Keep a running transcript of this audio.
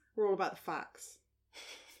We're all about the facts.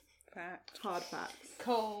 Fact. Hard facts.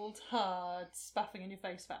 Cold, hard, spaffing in your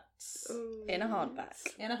face facts. Ooh. In a hardback.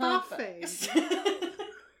 In a Spaffing. hardback.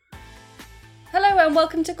 Hello and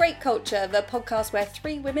welcome to Great Culture, the podcast where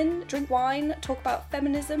three women drink wine, talk about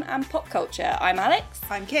feminism and pop culture. I'm Alex.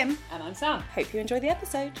 I'm Kim. And I'm Sam. Hope you enjoy the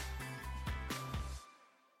episode.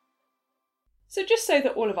 So just so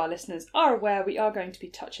that all of our listeners are aware, we are going to be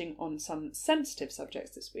touching on some sensitive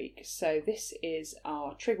subjects this week. So this is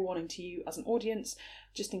our trigger warning to you as an audience,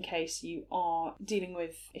 just in case you are dealing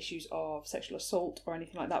with issues of sexual assault or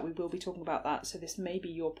anything like that. We will be talking about that, so this may be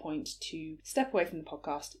your point to step away from the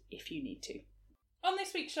podcast if you need to. On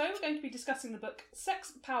this week's show, we're going to be discussing the book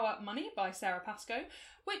Sex, Power, Money by Sarah Pascoe,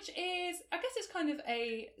 which is, I guess it's kind of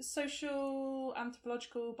a social,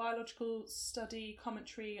 anthropological, biological study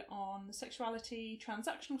commentary on sexuality,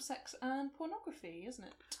 transactional sex and pornography, isn't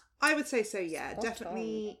it? I would say so, yeah. Spot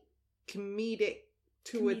Definitely comedic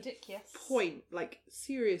to Comedic, yes. a point. Like,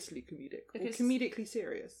 seriously comedic. Because- or comedically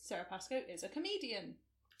serious. Sarah Pascoe is a comedian.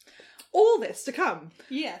 All this to come.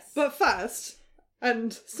 Yes. But first,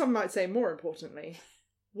 and some might say more importantly,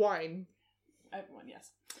 wine. Everyone,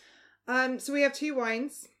 yes. So we have two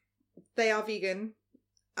wines. They are vegan.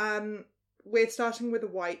 We're starting with a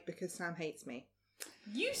white because Sam hates me.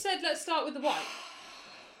 You said let's start with the white.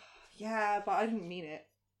 Yeah, but I didn't mean it.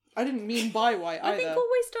 I didn't mean buy white I either. think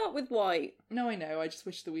always start with white. No, I know. I just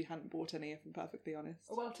wish that we hadn't bought any, if I'm perfectly honest.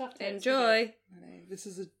 Well, tough tits. Enjoy. I know. This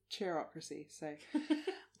is a cheerocracy, so...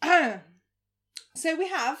 So we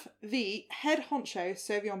have the head honcho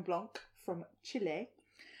Sauvignon Blanc from Chile.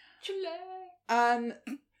 Chile.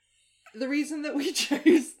 The reason that we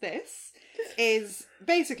chose this is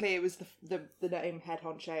basically it was the name head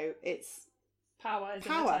honcho. It's Power is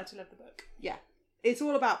in Power. the title of the book. yeah, it's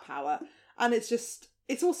all about power, and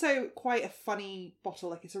it's also quite a funny bottle.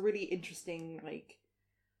 Like it's a really interesting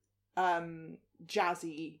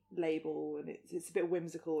jazzy label, and it's a bit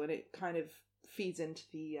whimsical, and it kind of feeds into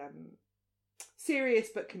the serious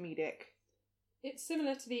but comedic. It's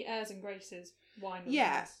similar to the Airs and Graces wine. that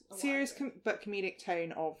Yeah, was a while serious ago. but comedic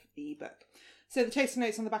tone of the book. So the tasting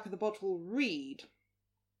notes on the back of the bottle read,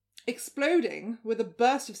 exploding with a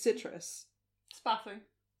burst of citrus, Spaffing.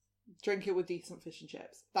 drink it with decent fish and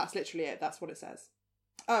chips. That's literally it. That's what it says.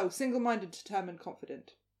 Oh, single-minded, determined,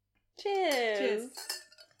 confident. Cheers. Cheers.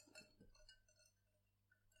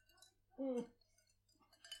 Mm.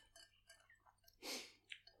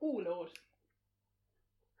 Oh, Lord.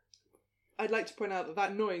 I'd like to point out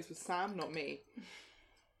that noise was Sam, not me.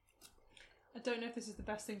 I don't know if this is the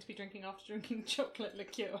best thing to be drinking after drinking chocolate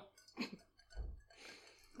liqueur.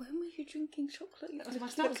 When were you drinking chocolate? That was my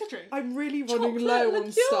starter drink. I'm really running Chocolate low on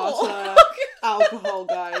liqueur. starter alcohol,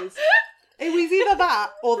 guys. It was either that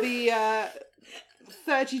or the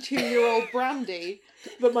 32-year-old brandy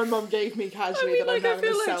that my mum gave me casually that I'm now I going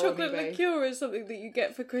feel to like sell on chocolate eBay. liqueur is something that you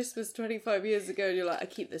get for Christmas 25 years ago, and you're like, I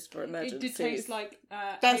keep this for It emergencies. did taste like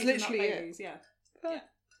That's hazelnut literally it. Baileys, yeah. Yeah, it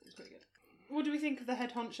was pretty good. What do we think of the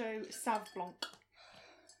head honcho Sauv Blanc?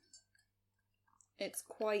 It's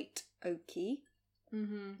quite oaky.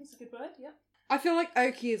 Mm-hmm. That's a good word, yeah. I feel like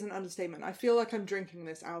oaky is an understatement. I feel like I'm drinking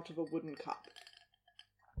this out of a wooden cup.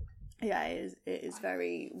 Yeah, it is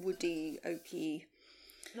very woody, oaky.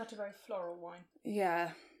 Not a very floral wine.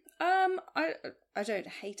 Yeah. I don't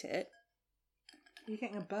hate it. Are you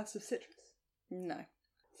getting a burst of citrus? No.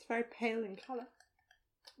 It's very pale in colour.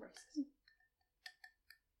 Racist.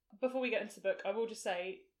 Before we get into the book, I will just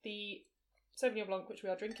say the Sauvignon Blanc, which we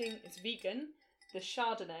are drinking, is vegan. The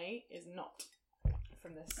Chardonnay is not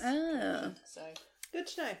from this collection. So, Good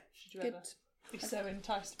to know. should you Good. ever be so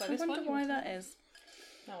enticed by I this one? wonder why that is.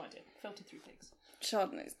 No idea. Filtered through pigs.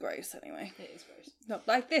 Chardonnay's gross anyway. It is gross. Not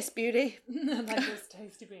like this, beauty. Like this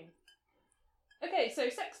tasty bean. Okay, so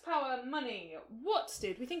Sex, Power, Money. What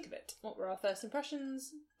did we think of it? What were our first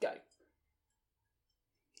impressions? Go.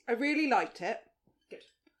 I really liked it. Good.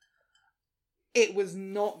 It was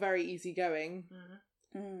not very easygoing.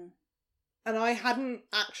 Mm-hmm. Mm. And I hadn't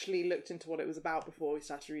actually looked into what it was about before we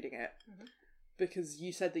started reading it. Mhm. Because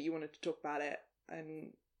you said that you wanted to talk about it,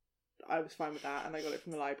 and I was fine with that, and I got it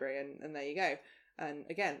from the library, and there you go. And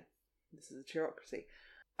again, this is a cheerocracy.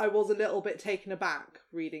 I was a little bit taken aback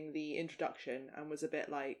reading the introduction and was a bit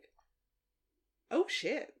like, oh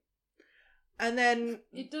shit. And then...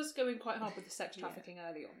 It does go in quite hard with the sex trafficking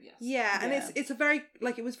early on, yes. Yeah, and Yeah. it's a very,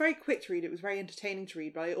 it was very quick to read, it was very entertaining to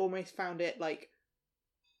read, but I almost found it,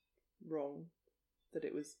 wrong that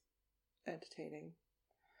it was entertaining.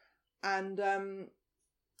 And,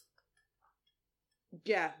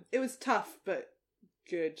 yeah, it was tough, but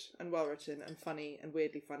good and well written and funny and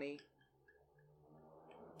weirdly funny.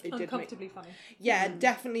 It did Uncomfortably funny. Yeah, it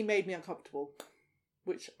definitely made me uncomfortable,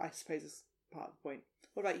 which I suppose is part of the point.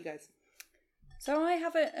 What about you guys? So I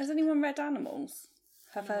haven't. Has anyone read Animals?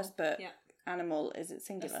 Her first book. Yeah. Animal, is it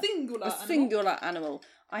singular? A singular animal.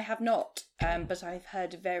 I have not, but I've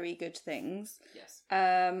heard very good things. Yes.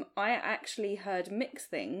 I actually heard mixed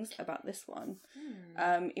things about this one.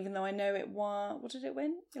 Even though I know it won. What did it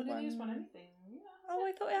win? I didn't think it's won anything. Yeah, oh,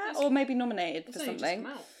 I thought it had. Or maybe nominated for something. Just come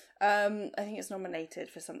out. I think it's nominated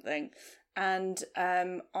for something. And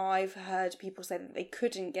I've heard people say that they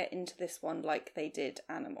couldn't get into this one like they did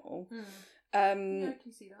Animal. Yeah, I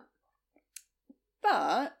can see that.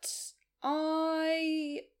 But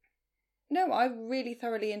I really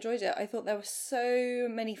thoroughly enjoyed it. I thought there were so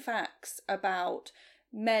many facts about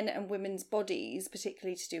men and women's bodies,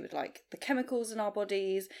 particularly to do with like the chemicals in our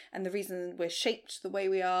bodies and the reason we're shaped the way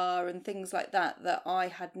we are and things like that, that I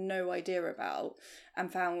had no idea about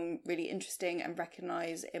and found really interesting and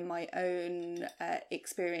recognise in my own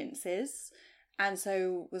experiences. And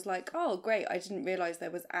so was like, oh great, I didn't realise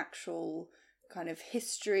there was actual kind of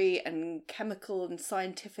history and chemical and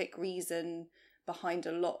scientific reason behind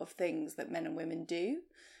a lot of things that men and women do.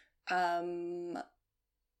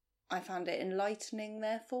 I found it enlightening,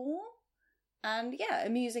 therefore, and yeah,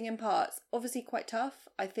 amusing in parts. Obviously quite tough.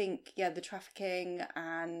 I think, yeah, the trafficking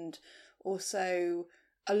and also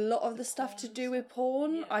a lot of the stuff to do with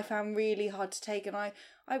porn, I found really hard to take. And I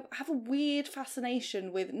have a weird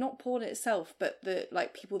fascination with not porn itself, but the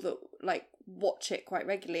like people that like watch it quite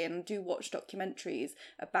regularly and do watch documentaries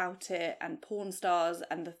about it and porn stars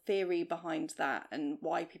and the theory behind that and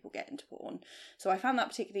why people get into porn. So I found that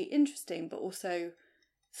particularly interesting, but also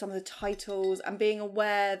some of the titles and being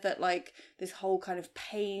aware that like this whole kind of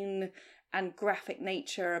pain and graphic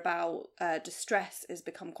nature about distress has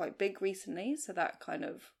become quite big recently. So that kind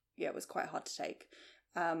of, yeah, was quite hard to take.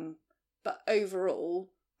 But overall,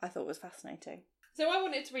 I thought it was fascinating. So I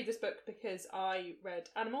wanted to read this book because I read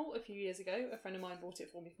Animal a few years ago. A friend of mine bought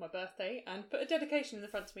it for me for my birthday and put a dedication in the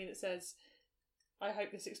front of me that says, I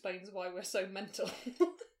hope this explains why we're so mental.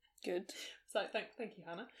 Good. So thank you,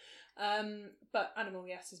 Hannah. But Animal,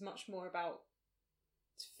 yes, is much more about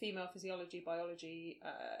female physiology, biology,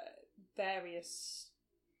 various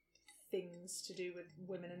things to do with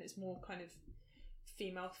women, and it's more kind of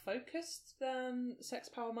female focused than Sex,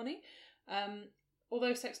 Power, Money.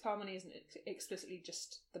 Although Sex, Power, Money isn't explicitly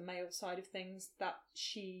just the male side of things, that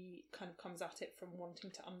she kind of comes at it from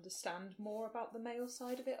wanting to understand more about the male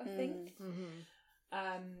side of it, I think.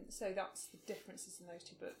 So that's the differences in those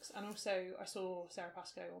two books. And also I saw Sarah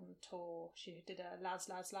Pascoe on tour. She did a Lads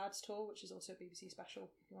tour, which is also a BBC special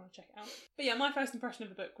if you want to check it out. But yeah, my first impression of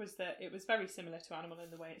the book was that it was very similar to Animal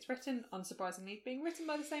in the way it's written, unsurprisingly being written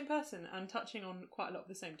by the same person and touching on quite a lot of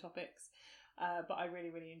the same topics. But I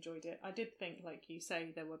really, really enjoyed it. I did think, like you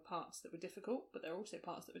say, there were parts that were difficult, but there are also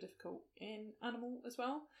parts that were difficult in Animal as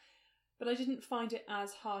well. But I didn't find it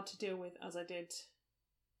as hard to deal with as I did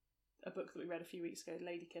a book that we read a few weeks ago,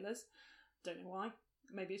 Lady Killers. Don't know why.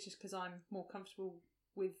 Maybe it's just because I'm more comfortable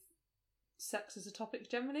with sex as a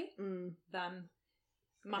topic generally than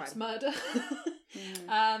mass murder.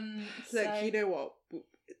 Look, you know what?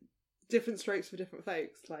 Different strokes for different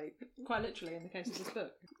folks. Like quite literally in the case of this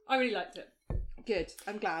book. I really liked it. Good.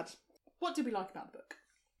 I'm glad. What did we like about the book?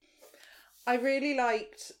 I really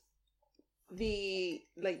liked the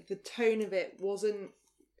tone of it wasn't...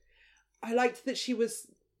 I liked that she was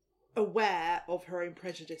aware of her own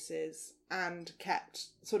prejudices and kept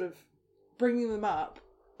sort of bringing them up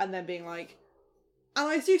and then being like, and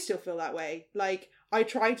I do still feel that way. Like, I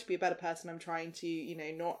try to be a better person. I'm trying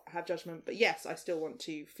to, not have judgment. But yes, I still want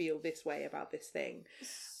to feel this way about this thing.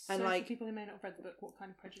 And so like, for people who may not have read the book, what kind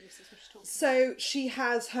of prejudices was she talking about? So she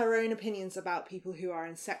has her own opinions about people who are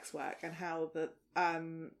in sex work and how that,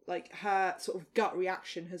 her sort of gut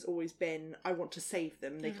reaction has always been, I want to save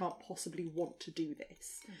them. They can't possibly want to do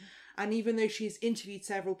this. And even though she's interviewed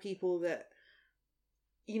several people that,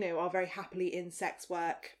 are very happily in sex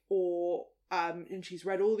work or, and she's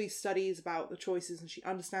read all these studies about the choices and she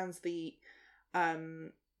understands the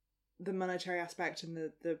monetary aspect and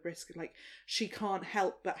the risk, like she can't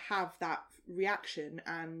help but have that reaction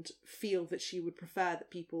and feel that she would prefer that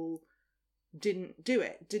people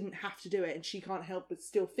didn't have to do it, and she can't help but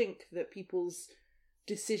still think that people's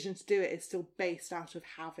decision to do it is still based out of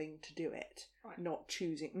having to do it, right. not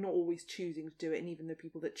always choosing to do it. And even the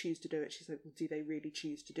people that choose to do it, she's like, well, do they really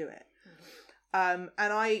choose to do it? And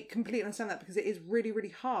I completely understand that, because it is really, really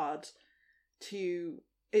hard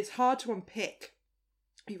it's hard to unpick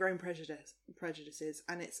your own prejudices,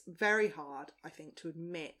 and it's very hard, I think, to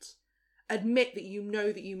admit that you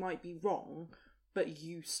know that you might be wrong, but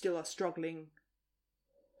you still are struggling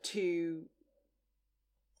to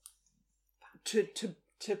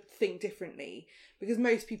think differently, because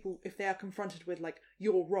most people, if they are confronted with like,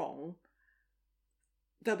 you're wrong,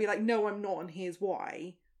 they'll be like, no, I'm not, and here's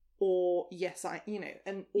why, or yes,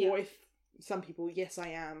 or if some people, yes, I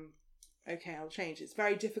am, okay, I'll change. It's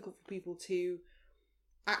very difficult for people to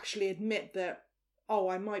actually admit that, oh,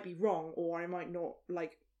 I might be wrong, or I might not,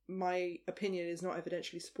 like, my opinion is not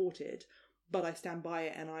evidentially supported, but I stand by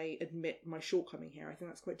it and I admit my shortcoming here. I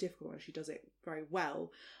think that's quite difficult, and she does it very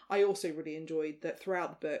well. I also really enjoyed that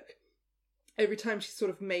throughout the book, every time she's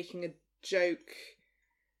sort of making a joke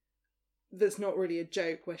that's not really a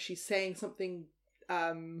joke, where she's saying something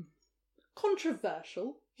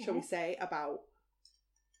controversial, shall we say, about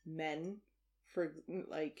men, for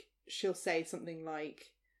like, she'll say something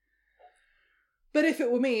like, but if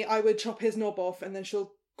it were me, I would chop his knob off, and then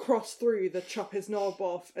she'll cross through the chop his knob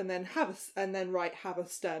off and then have a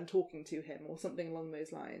stern talking to him, or something along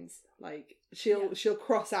those lines. Like, she'll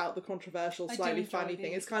cross out the controversial, slightly funny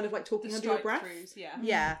thing. It's kind of like talking under your breath.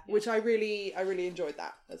 Yeah, which I really enjoyed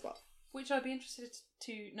that as well. Which I'd be interested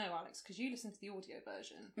to know, Alex, because you listened to the audio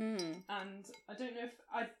version, and I don't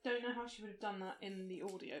know how she would have done that in the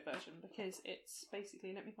audio version, because it's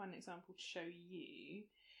basically, let me find an example to show you.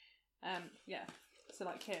 So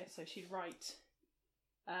like here, so she'd write.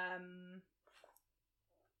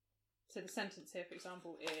 So the sentence here, for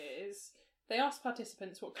example, is, they asked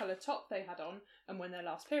participants what colour top they had on and when their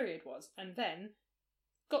last period was, and then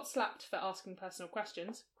got slapped for asking personal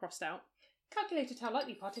questions, crossed out, calculated how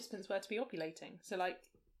likely participants were to be ovulating. So, like...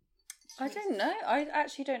 I don't know. I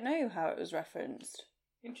actually don't know how it was referenced.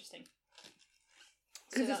 Interesting.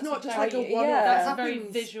 Because So it's not just very, like a one-off. yeah. That That's a happens,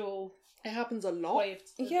 very visual it happens a lot. way of...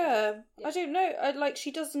 Yeah, I don't know.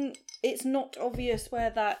 She doesn't... It's not obvious where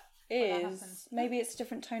that Where that is. happens. Maybe it's a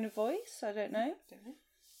different tone of voice. I don't know.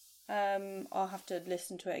 I'll have to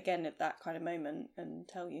listen to it again at that kind of moment and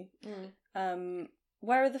tell you.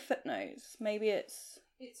 Where are the footnotes? Maybe it's...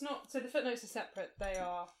 It's not... So the footnotes are separate. They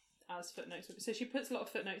are as footnotes. So she puts a lot of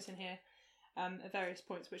footnotes in here at various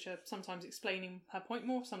points, which are sometimes explaining her point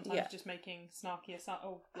more, sometimes just making snarky aside,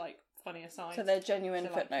 or like funny asides. So they're genuine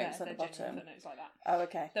So, like, footnotes at the they're bottom. genuine footnotes like that. Oh,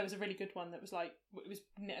 okay. There was a really good one that was like, it was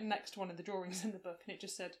next to one of the drawings in the book, and it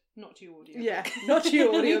just said, not to audio. Yeah, not to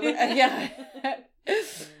your audio. Yeah.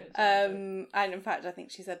 And in fact, I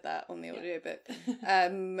think she said that on the audiobook.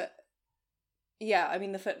 Yeah, I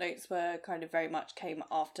mean, the footnotes were kind of very much came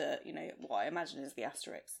after, what I imagine is the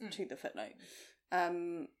asterisk to the footnote.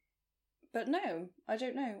 But no, I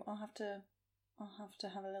don't know. I'll have to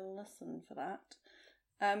have a little listen for that.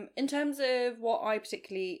 In terms of what I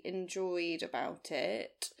particularly enjoyed about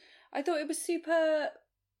it, I thought it was super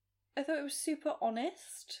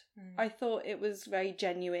honest. I thought it was very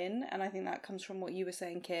genuine, and I think that comes from what you were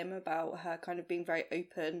saying, Kim, about her kind of being very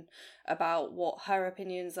open about what her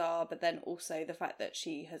opinions are, but then also the fact that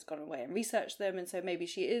she has gone away and researched them, and so maybe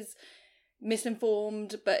she is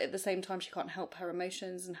misinformed, but at the same time she can't help her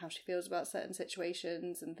emotions and how she feels about certain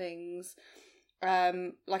situations and things.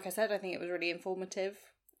 Like I said, I think it was really informative.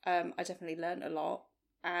 I definitely learned a lot.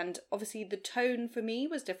 And obviously the tone for me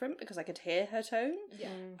was different because I could hear her tone.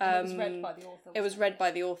 Yeah. It was read by the author. It was read by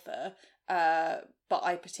the author. But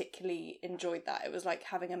I particularly enjoyed that. It was like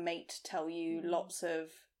having a mate tell you lots of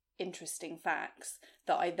interesting facts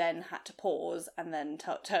that I then had to pause and then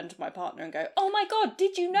turn to my partner and go, oh my god,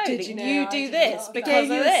 did you know that you do this because of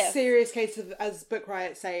this? A serious case of, as Book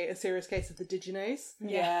Riot say, a serious case of the did you knows.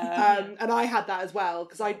 Yeah. And I had that as well,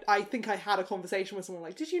 because I think I had a conversation with someone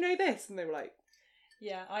like, did you know this? And they were like,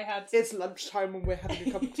 yeah, I had... It's lunchtime when we're having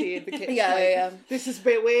a cup of tea in the kitchen. Yeah. This is a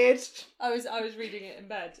bit weird. I was reading it in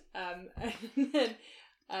bed, and then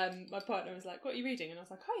my partner was like, what are you reading? And I was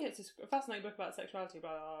like, oh yeah, it's a fascinating book about sexuality, blah,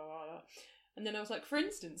 blah, blah, blah. And then I was like, for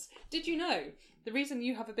instance, did you know the reason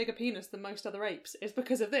you have a bigger penis than most other apes is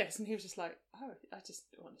because of this? And he was just like, oh, I just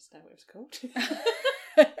wanted to know what it was called.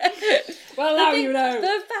 Well, now you know.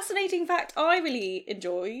 The fascinating fact I really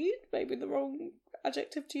enjoyed, maybe the wrong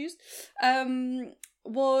adjective to use,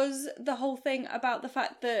 was the whole thing about the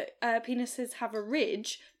fact that penises have a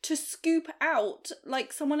ridge to scoop out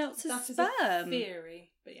like someone else's That is sperm. a theory,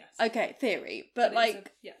 but yes. Okay, theory, but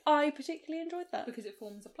like yeah. I particularly enjoyed that Because it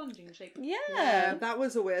forms a plunging shape. Yeah, that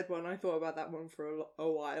was a weird one. I thought about that one for a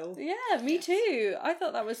while. Yeah, me too. I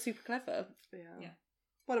thought that was super clever. Yeah.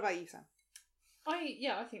 What about you, Sam? I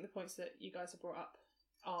think the points that you guys have brought up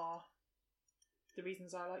are the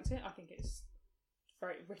reasons I liked it. I think it's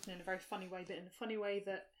very written in a very funny way, but in a funny way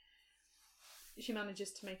that she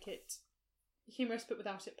manages to make it humorous, but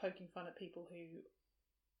without it poking fun at people who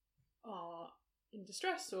are in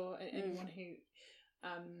distress, or anyone who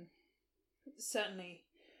certainly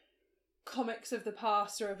comics of the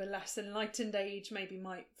past or of a less enlightened age maybe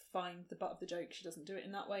might find the butt of the joke. She doesn't do it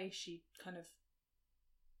in that way. She kind of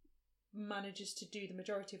manages to do the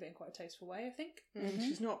majority of it in quite a tasteful way, I think.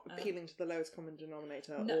 She's not appealing to the lowest common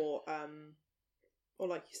denominator, No. or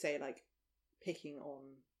like you say, like picking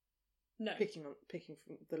from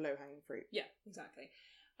the low hanging fruit. Yeah, exactly.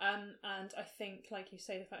 And I think, like you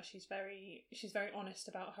say, the fact she's very honest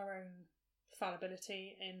about her own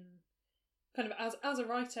fallibility in kind of as a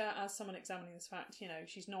writer, as someone examining this fact, you know,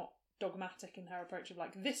 she's not dogmatic in her approach of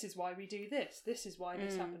like, this is why we do this is why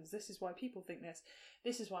this happens, this is why people think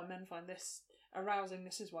this is why men find this arousing,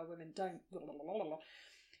 this is why women don't, blah, blah, blah, blah, blah.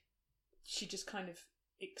 She just kind of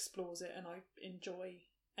explores it, and I enjoy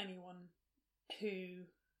anyone who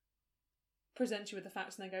presents you with the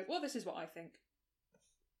facts and they go, well, this is what I think,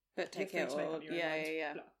 But take You're it free to make all. up your own Yeah, mind, yeah,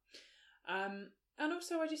 yeah. blah. And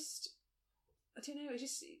also I don't know,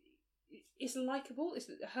 it's likeable. It's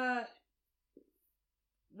her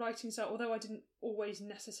writing style, although I didn't always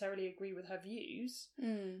necessarily agree with her views,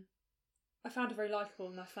 I found it very likeable,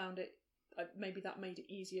 and I found it, maybe that made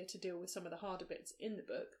it easier to deal with some of the harder bits in the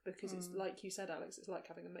book, because it's like you said, Alex, it's like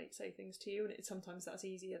having a mate say things to you, and sometimes that's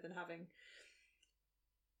easier than having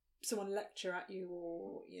someone lecture at you,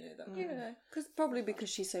 or, you know, that kind of... Yeah, because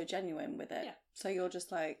she's so genuine with it. Yeah. So you're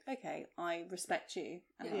just like, okay, I respect you,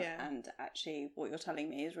 and, and actually what you're telling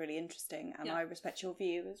me is really interesting, and I respect your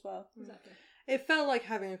view as well. Exactly. It felt like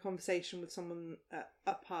having a conversation with someone at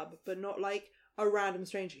a pub, but not like a random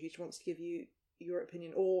stranger who just wants to give you your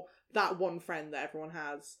opinion, or that one friend that everyone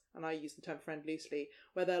has, and I use the term friend loosely,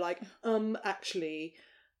 where they're like, actually,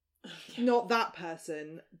 not that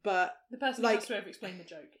person, but the person like, who has to over-explain the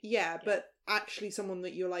joke. Yeah, but actually someone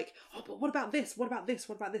that you're like, oh, but what about this? What about this?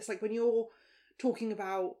 What about this? Like when you're talking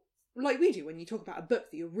about, like we do, when you talk about a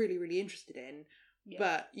book that you're really, really interested in,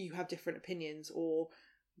 but you have different opinions, or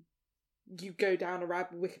you go down a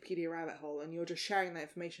Wikipedia rabbit hole and you're just sharing that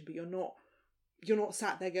information, but you're not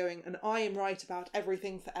sat there going, and I am right about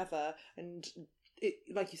everything forever, and it,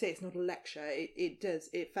 like you say, it's not a lecture.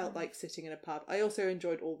 It felt like sitting in a pub. I also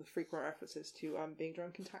enjoyed all the frequent references to being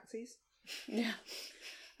drunk in taxis. Yeah.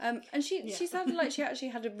 And she sounded like she actually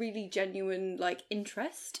had a really genuine like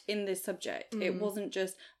interest in this subject. It wasn't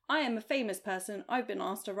just, I am a famous person, I've been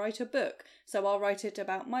asked to write a book, so I'll write it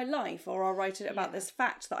about my life, or I'll write it about this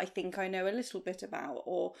fact that I think I know a little bit about,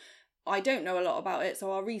 or I don't know a lot about it,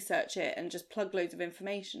 so I'll research it and just plug loads of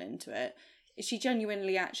information into it. She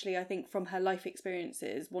genuinely, actually, I think from her life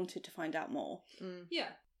experiences, wanted to find out more. Yeah.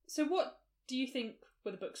 So what do you think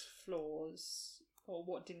were the book's flaws, or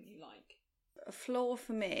what didn't you like? A flaw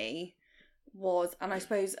for me was, and I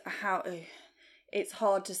suppose how it's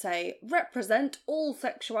hard to say represent all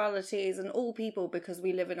sexualities and all people, because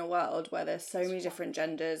we live in a world where there's so many different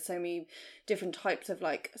genders, so many different types of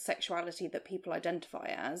like sexuality that people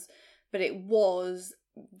identify as, but it was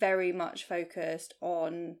very much focused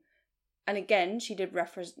on, and again she did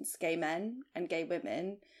reference gay men and gay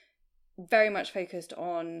women, very much focused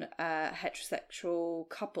on heterosexual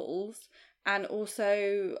couples. And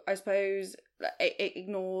also, I suppose,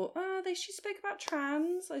 she spoke about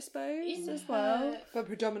trans, I suppose, as well. But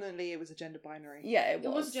predominantly it was a gender binary. Yeah, It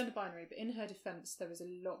was a gender binary, but in her defence, there was a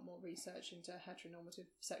lot more research into heteronormative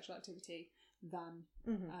sexual activity than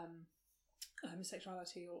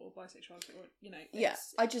homosexuality or bisexuality, or, you know.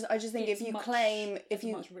 I just think if you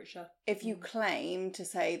much richer. If you claim to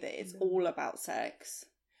say that it's all about sex,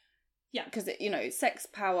 because sex,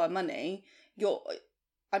 power, money,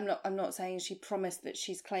 I'm not saying she promised that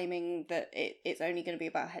she's claiming that it's only going to be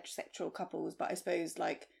about heterosexual couples, but I suppose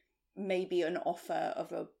like maybe an offer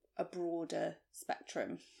of a broader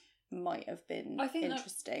spectrum might have been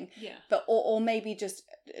interesting. But or maybe just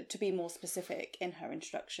to be more specific in her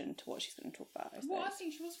introduction to what she's going to talk about. I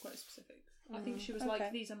think she was quite specific. I think she was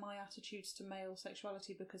like, these are my attitudes to male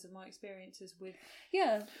sexuality because of my experiences with...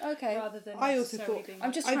 Yeah, okay. Rather than I also thought... being... I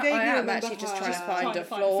am actually just trying to find a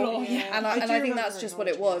flaw. Yeah. And I think that's just what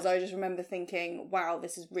it was. I just remember thinking, wow,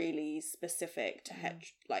 this is really specific to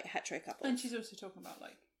hetero couples. And she's also talking about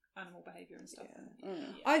like animal behaviour and stuff. Yeah.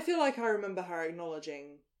 I feel like I remember her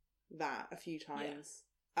acknowledging that a few times.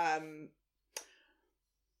 I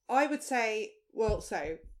would say,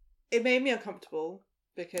 it made me uncomfortable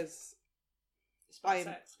because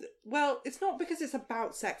sex. Well, it's not because it's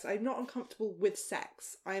about sex. I'm not uncomfortable with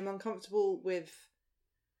sex. I am uncomfortable with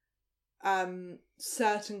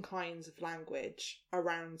certain kinds of language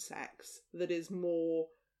around sex that is more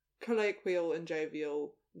colloquial and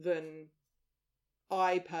jovial than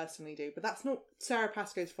I personally do. But that's not Sarah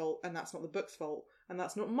Pascoe's fault, and that's not the book's fault, and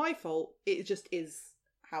that's not my fault. It just is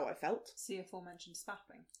how I felt. See aforementioned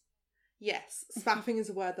spaffing. Yes, spaffing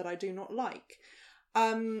is a word that I do not like.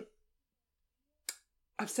 I've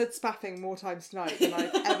said spaffing more times tonight than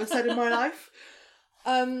I've ever said in my life.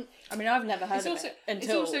 I mean, I've never heard It's of also it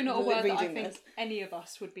until it's also not a word that I reading think this. any of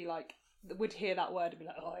us would be like, would hear that word and be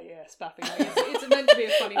like, oh yeah, spaffing. Like, it's meant to be a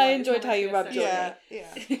funny word. I It's not enjoyed how meant to you be a rubbed sexual your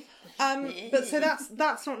word. Yeah. But so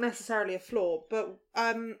that's not necessarily a flaw, but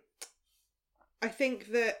I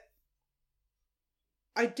think that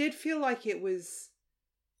I did feel like it was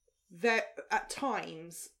there at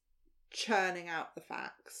times churning out the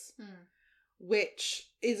facts, which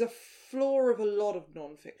is a flaw of a lot of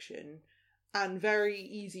non-fiction and very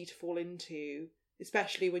easy to fall into,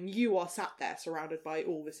 especially when you are sat there surrounded by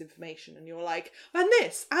all this information and you're like, and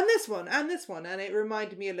this one, and this one. And it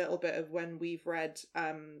reminded me a little bit of when we've read,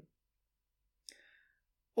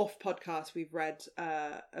 off podcast, we've read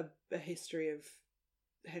a history of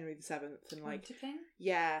Henry VII and like,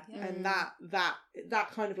 yeah, and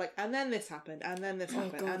that kind of like, and then this happened, and then this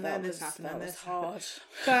happened, and then this happened, and this happened.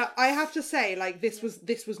 But I have to say, like, this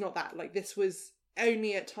was not that. Like, this was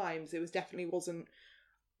only at times. It was definitely wasn't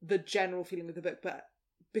the general feeling of the book, but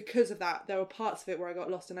because of that, there were parts of it where I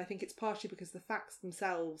got lost, and I think it's partially because the facts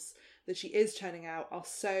themselves that she is turning out are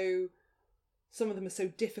so. Some of them are so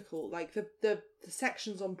difficult. Like the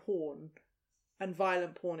sections on porn. And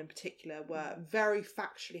violent porn in particular were very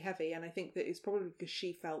factually heavy, and I think that it's probably because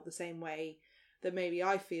she felt the same way that maybe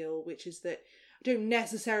I feel, which is that I don't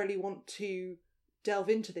necessarily want to delve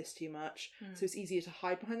into this too much, so it's easier to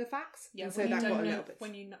hide behind the facts. Yeah, and so when that you got don't a know, little bit.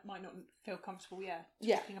 when you might not feel comfortable,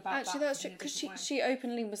 Yeah. talking about Actually, that that's true, in a because different way. she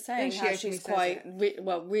openly was saying she how openly she's says quite it.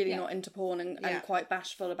 really not into porn and Yeah. quite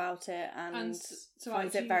bashful about it and so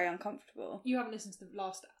finds it very uncomfortable. You haven't listened to the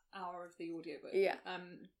last hour of the audiobook. Yeah.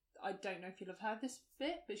 I don't know if you'll have heard this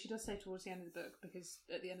bit, but she does say towards the end of the book, because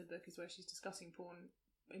at the end of the book is where she's discussing porn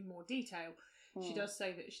in more detail. She does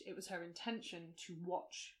say that it was her intention to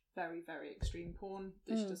watch very, very extreme porn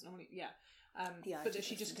that she doesn't normally. But that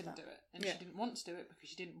she just couldn't do it, and she didn't want to do it because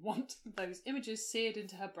she didn't want those images seared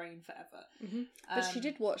into her brain forever. But she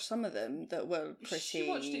did watch some of them that were pretty. She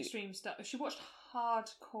watched extreme stuff. She watched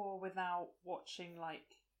hardcore without watching like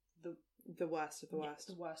The worst of the worst.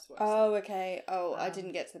 the worst. Oh, okay. Oh, I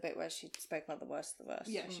didn't get to the bit where she spoke about the worst of the worst.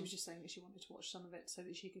 Yeah, she was just saying that she wanted to watch some of it so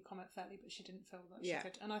that she could comment fairly, but she didn't feel that she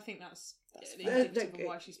could. And I think that's indicative of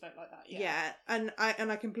why she spoke like that. Yeah, and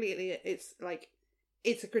I completely. It's like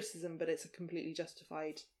it's a criticism, but it's a completely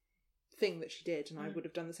justified thing that she did, and I would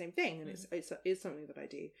have done the same thing, and it's something that I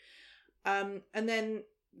do. And then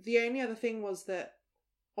the only other thing was that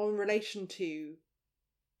on relation to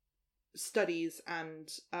studies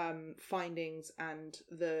and findings and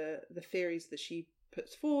the theories that she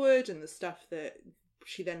puts forward and the stuff that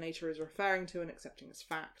she then later is referring to and accepting as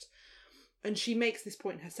fact, and she makes this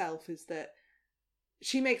point herself, is that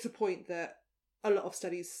she makes a point that a lot of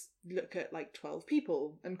studies look at like 12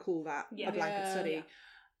 people and call that a blanket study. Yeah.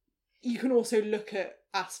 You can also look at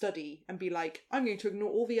a study and be like, I'm going to ignore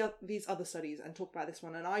all these other studies and talk about this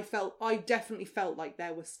one. And I definitely felt like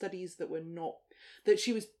there were studies that were not, that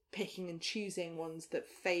she was picking and choosing ones that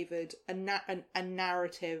favoured a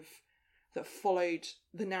narrative that followed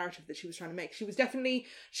the narrative that she was trying to make. She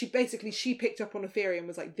picked up on a theory and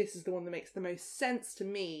was like, this is the one that makes the most sense to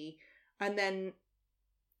me. And then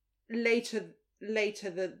later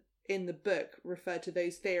in the book referred to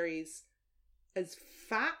those theories as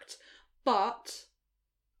fact. But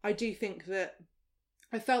I do think that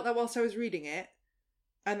I felt that whilst I was reading it,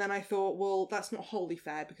 and then I thought, well, that's not wholly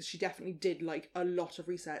fair, because she definitely did like a lot of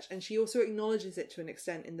research, and she also acknowledges it to an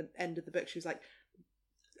extent in the end of the book. She was like,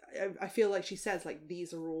 I feel like she says like,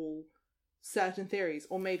 these are all certain theories,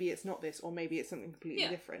 or maybe it's not this, or maybe it's something completely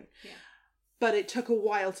different. Yeah. But it took a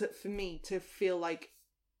while for me to feel like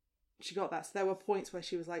she got that. So there were points where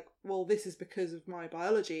she was like, well, this is because of my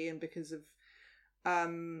biology and because of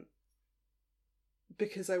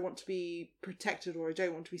because I want to be protected, or I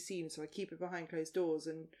don't want to be seen, so I keep it behind closed doors.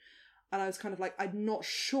 And I was kind of like, I'm not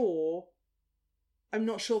sure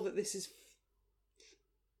that this is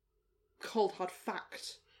cold hard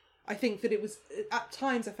fact. I think that it was, at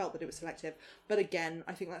times I felt that it was selective, but again,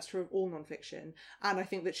 I think that's true of all non-fiction, and I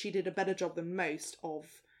think that she did a better job than most of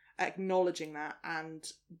acknowledging that and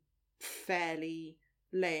fairly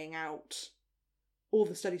laying out all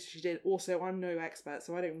the studies she did. Also, I'm no expert,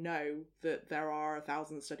 so I don't know that there are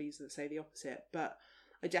 1,000 studies that say the opposite, but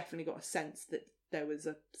I definitely got a sense that there was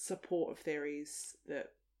a support of theories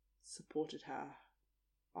that supported her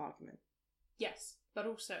argument. Yes, but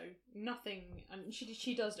also nothing, and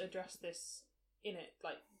she does address this in it,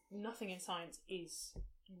 like nothing in science is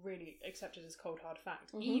really accepted as cold hard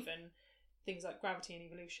fact. Even things like gravity and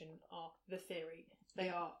evolution are the theory. They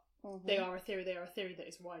are they are a theory that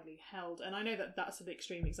is widely held. And I know that that's an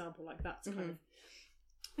extreme example, like that's kind of,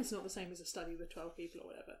 it's not the same as a study with 12 people or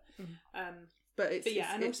whatever. But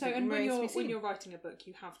when you're writing a book,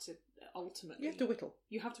 you have to ultimately... You have to whittle.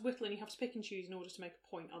 You have to whittle and you have to pick and choose in order to make a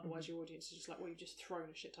point, otherwise your audience is just like, well, you've just thrown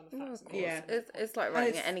a shit ton of facts. Yeah, it's like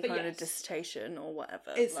writing any kind of dissertation or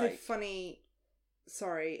whatever. It's so funny...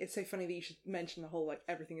 Sorry, it's so funny that you should mention the whole, like,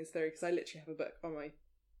 everything is theory, because I literally have a book on my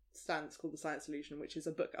stand. It's called The Science Illusion, which is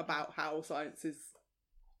a book about how science is...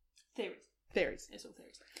 Theories. It's all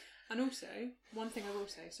theories. And also, one thing I will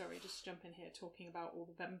say, sorry, just to jump in here, talking about all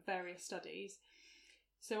the various studies.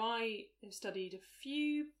 So I have studied a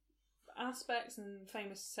few aspects and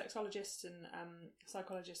famous sexologists and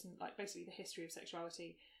psychologists and like basically the history of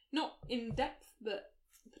sexuality. Not in depth, but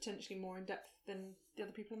potentially more in depth than the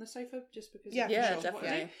other people on the sofa, just because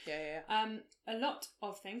definitely. A lot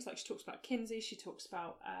of things, like she talks about Kinsey, she talks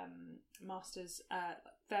about masters,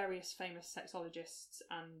 various famous sexologists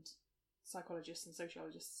and psychologists and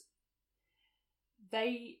sociologists.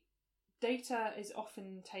 Data is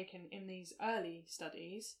often taken in these early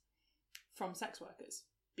studies from sex workers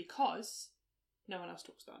because no one else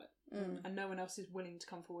talks about it and no one else is willing to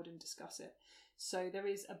come forward and discuss it. So there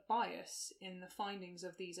is a bias in the findings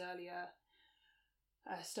of these earlier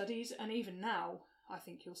studies, and even now I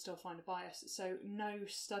think you'll still find a bias. So no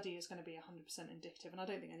study is going to be 100% indicative, and I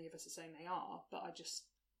don't think any of us are saying they are, but I just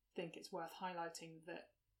think it's worth highlighting that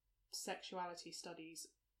sexuality studies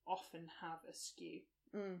often have a skew.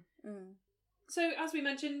 So as we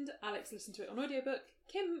mentioned, Alex listened to it on audiobook,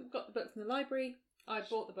 Kim got the book from the library, I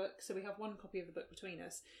bought the book, so we have one copy of the book between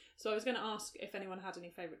us. So I was going to ask if anyone had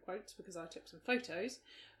any favourite quotes, because I took some photos.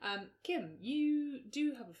 Kim, you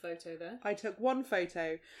do have a photo there. I took one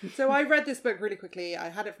photo. So I read this book really quickly. I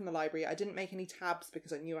had it from the library. I didn't make any tabs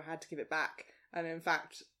because I knew I had to give it back. And in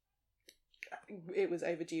fact, it was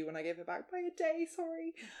overdue when I gave it back by a day,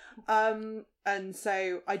 sorry. And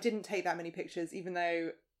so I didn't take that many pictures, even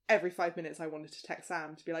though every 5 minutes I wanted to text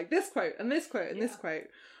Sam to be like, this quote and this quote and this quote.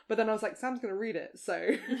 But then I was like, Sam's going to read it, so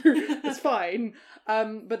it's fine.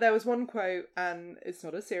 But there was one quote, and it's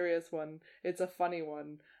not a serious one, it's a funny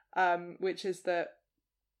one, which is that,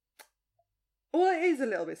 well, it is a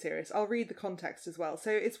little bit serious. I'll read the context as well.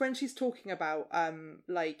 So it's when she's talking about,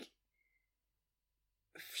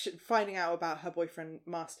 finding out about her boyfriend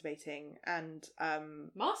masturbating and...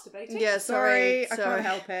 Masturbating? Yeah, sorry. I can't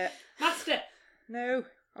help it. Master! No,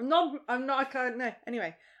 I'm not, I can't, no.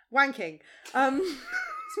 Anyway, wanking.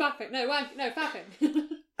 Spaffing. No,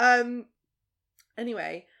 fapping.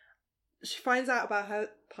 Anyway, she finds out about her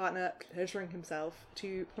partner pleasuring himself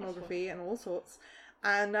to pornography and all sorts.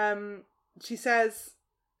 And she says,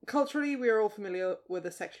 culturally, we are all familiar with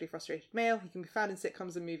a sexually frustrated male. He can be found in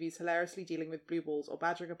sitcoms and movies hilariously dealing with blue balls or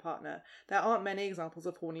badgering a partner. There aren't many examples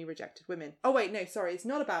of horny, rejected women. Oh, wait, no, sorry. It's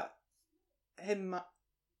not about him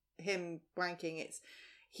wanking. It's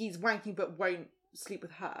he's wanking but won't sleep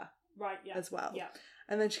with her. Right, yeah. As well. Yeah.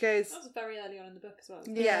 And then she goes... That was very early on in the book as well.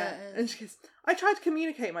 Yeah. And she goes, I tried to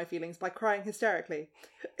communicate my feelings by crying hysterically.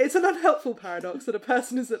 It's an unhelpful paradox that a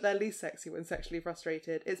person is at their least sexy when sexually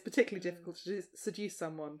frustrated. It's particularly difficult to seduce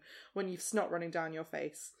someone when you've snot running down your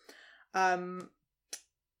face. And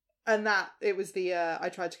that, it was the, I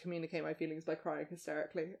tried to communicate my feelings by crying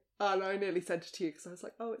hysterically. And I nearly sent it to you because I was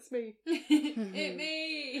like, oh, it's me. It's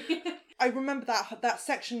me! I remember that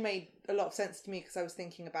section made a lot of sense to me because I was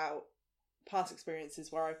thinking about past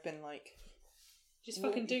experiences where I've been like... Just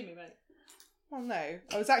fucking do me, mate. Well, no.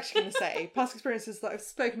 I was actually going to say past experiences that I've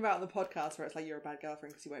spoken about on the podcast where it's like, you're a bad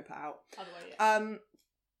girlfriend because you won't put out. Otherwise, yeah.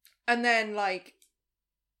 And then, like,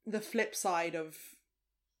 the flip side of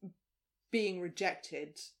being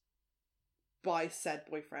rejected by said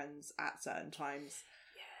boyfriends at certain times.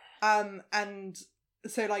 Yeah. And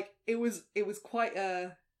so, like, it was quite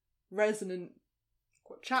a resonant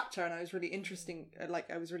chapter, and I was really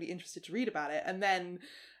interested to read about it. And then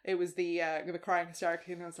it was the crying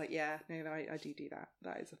hysterically, and I was like, yeah, no, I do that.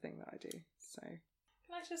 That is a thing that I do. So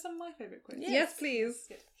can I share some of my favourite quotes? Yes, please.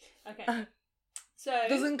 Good. Okay. So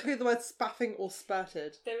does it include the word spaffing or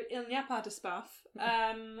spurted? There il n'y a pas de spaff.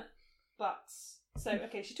 But so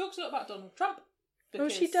okay, she talks a lot about Donald Trump.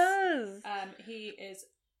 Because, she does. He is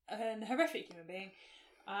an horrific human being,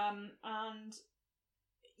 and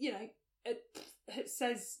you know. It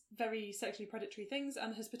says very sexually predatory things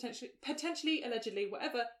and has potentially, allegedly,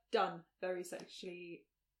 whatever, done very sexually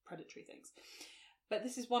predatory things. But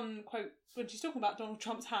this is one quote when she's talking about Donald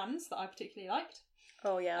Trump's hands that I particularly liked.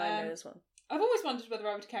 Oh yeah, I know this one. I've always wondered whether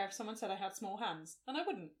I would care if someone said I had small hands, and I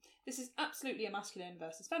wouldn't. This is absolutely a masculine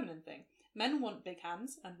versus feminine thing. Men want big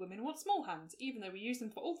hands and women want small hands, even though we use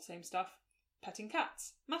them for all the same stuff. petting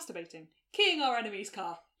cats, masturbating, keying our enemy's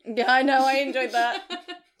car. Yeah, I know. I enjoyed that.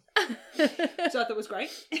 So I thought was great.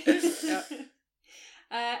 Yeah.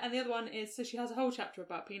 And the other one is, so she has a whole chapter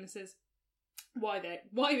about penises. Why they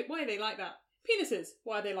like that. Penises,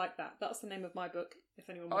 why they like that. That's the name of my book, if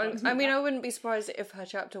anyone would like to I read mean, that. I wouldn't be surprised if her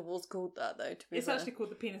chapter was called that, though, to be It's fair. actually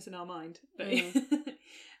called The Penis in Our Mind. But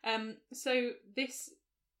Mm. so this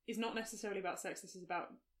is not necessarily about sex, this is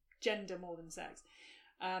about gender more than sex.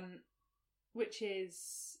 Which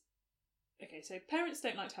is... Okay, so parents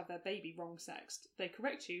don't like to have their baby wrong sexed. They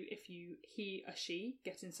correct you if he or she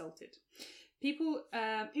get insulted. People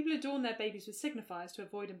adorn their babies with signifiers to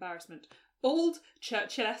avoid embarrassment. Bald,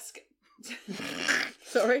 Churchill-esque...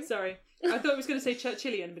 Sorry? Sorry. I thought it was going to say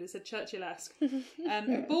Churchillian, but it said Churchill-esque.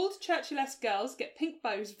 Bald Churchill-esque girls get pink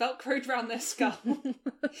bows velcroed round their skull.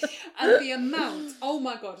 And the amount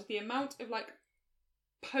of like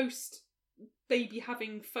post baby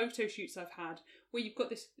having photo shoots I've had where you've got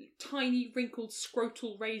this tiny wrinkled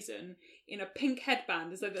scrotal raisin in a pink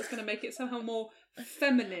headband as though that's going to make it somehow more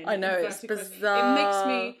feminine. I know, in it's verticals. bizarre. It makes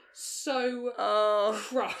me so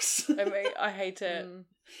cross. I hate it.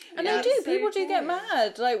 And Yeah, they do. it's so People do get true.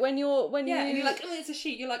 mad. Like when Yeah, you... and you're like, oh, it's a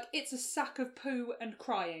sheet. You're like, it's a sack of poo and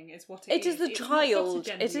crying is what It is the It's not got to child.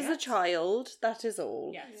 gender It is a yet. child. That is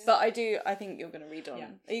all. Yes. But I think you're going to read on. Yeah.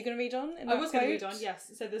 Are you going to read on? In I that was going to read quote? on,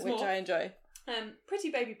 yes. So there's Which more. I enjoy.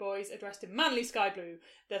 Pretty baby boys are dressed in manly sky blue,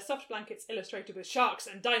 their soft blankets illustrated with sharks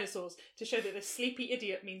and dinosaurs to show that this sleepy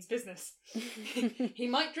idiot means business. He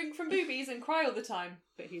might drink from boobies and cry all the time,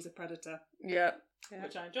 but he's a predator, Yeah.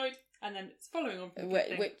 which I enjoyed. And then it's following on from the good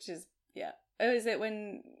thing. Which is... Yeah. Oh, is it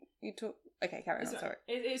when you talk... Okay, carry on. It's- Sorry.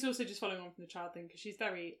 It's also just following on from the child thing, because she's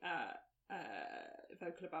very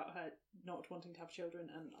vocal about her not wanting to have children,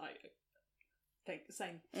 and I think the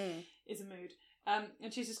same is a mood.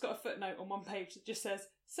 And she's just got a footnote on one page that just says,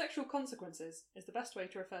 sexual consequences is the best way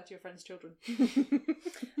to refer to your friend's children.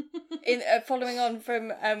 In following on from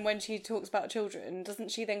when she talks about children, doesn't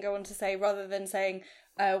she then go on to say, rather than saying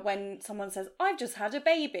when someone says, "I've just had a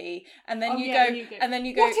baby," and then you go,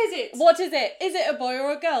 "What is it? What is it? Is it a boy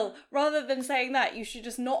or a girl?" Rather than saying that, you should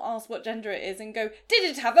just not ask what gender it is and go, "Did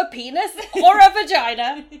it have a penis or a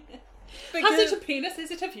vagina?" Has it a penis?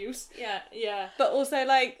 Is it a fuse? Yeah. But also,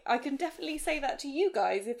 like, I can definitely say that to you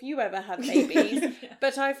guys if you ever have babies. Yeah.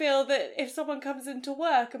 But I feel that if someone comes into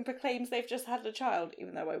work and proclaims they've just had a child,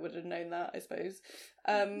 even though I would have known that, I suppose.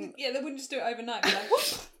 Yeah, they wouldn't just do it overnight. Be like,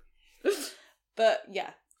 what? But yeah,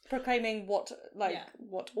 proclaiming what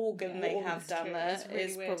organ Yeah, they organ's have down true. there It's really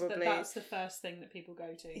is weird that probably... that's the first thing that people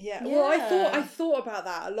go to. Yeah, well, I Yeah. thought about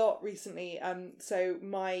that a lot recently. So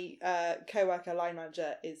my co-worker, line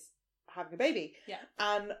manager, is having a baby. Yeah.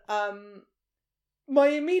 And my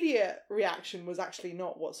immediate reaction was actually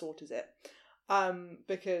not what sort is it,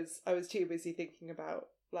 because I was too busy thinking about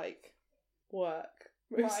like work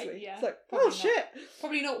mostly. Right, yeah. It's like, Probably oh not. shit.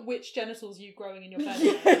 Probably not which genitals you growing in your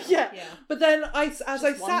belly. Yeah. But then as I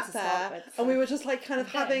one to sat start there with, and we were just like kind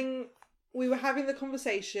of Okay. we were having the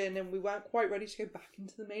conversation and we weren't quite ready to go back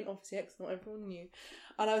into the main office yet because not everyone knew.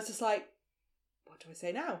 And I was just like, what do I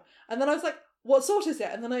say now? And then I was like, what sort is it?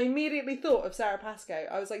 And then I immediately thought of Sarah Pascoe.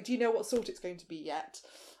 I was like, do you know what sort it's going to be yet?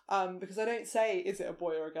 Because I don't say, is it a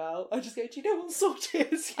boy or a girl? I just go, do you know what sort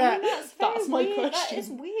it is I yet? mean, that's my weird. question. That is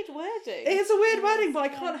weird wording. It is a weird wording, but I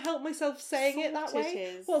can't help myself saying it that Sort it way.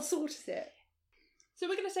 is. What sort is it? So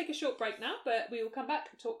we're going to take a short break now, but we will come back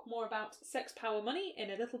and talk more about sex, power, money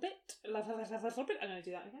in a little bit. I'm going to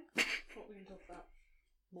do that again. What are we going to talk about?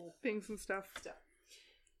 More Things and stuff.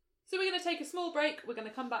 So we're going to take a small break. We're going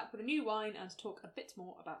to come back with a new wine and talk a bit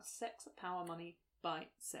more about Sex, Power, Money by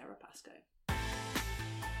Sarah Pascoe.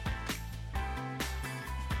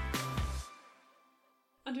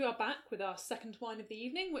 And we are back with our second wine of the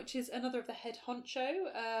evening, which is another of the head honcho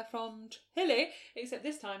from Chile, except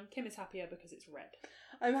this time Kim is happier because it's red.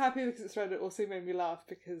 I'm happy because it's red. It also made me laugh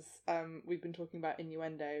because we've been talking about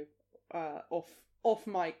innuendo off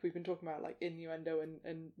mic. We've been talking about like innuendo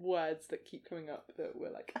and words that keep coming up that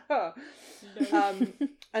we're like, ah. No.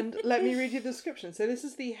 And let me read you the description. So this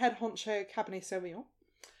is the head honcho Cabernet Sauvignon.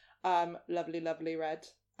 Lovely red.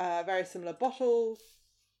 Very similar bottle.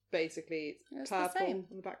 Basically, It's the purple same.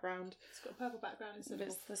 in the background. It's got a purple background instead of...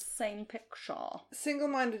 It's the same picture.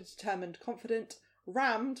 Single-minded, determined, confident,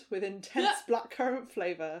 rammed with intense blackcurrant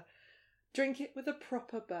flavour. Drink it with a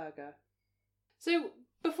proper burger. So,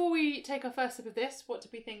 before we take our first sip of this, what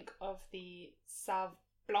did we think of the Sauv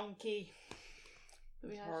Blanc-y that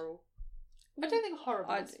we had? Horrible. I don't think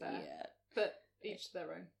horrible is fair, Yeah. but each to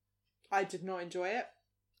their own. I did not enjoy it.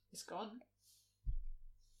 It's gone.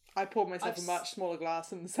 I poured myself I've a much smaller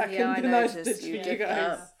glass in the second Yeah, I than I noticed did you for did you guys.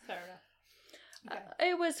 that. Fair enough. Okay.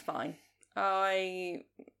 It was fine.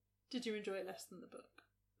 Did you enjoy it less than the book?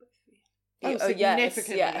 Both of you? Oh, yes,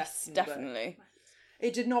 significantly yes, less than the book. definitely.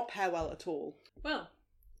 It did not pair well at all. Well,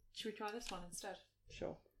 should we try this one instead?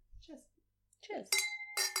 Sure. Cheers. Cheers.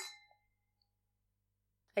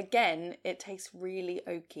 Again, it tastes really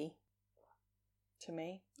oaky to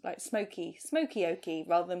me. Like smoky oaky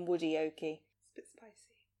rather than woody oaky. It's a bit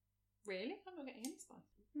spicy. Really? I'm not getting any spice.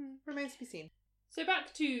 Remains to be seen. So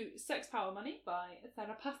back to Sex, Power, Money by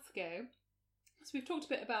Sarah Pascoe. So we've talked a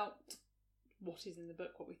bit about what is in the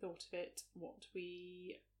book, what we thought of it, what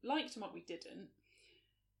we liked and what we didn't.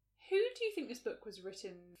 Who do you think this book was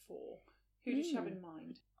written for? Who did she have in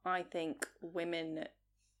mind? I think women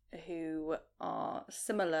who are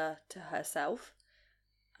similar to herself,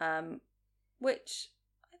 which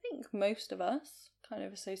I think most of us kind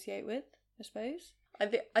of associate with, I suppose.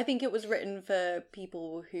 I think it was written for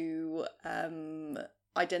people who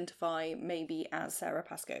identify maybe as Sarah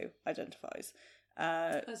Pascoe identifies.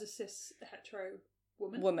 As a cis hetero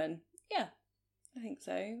Woman. Yeah, I think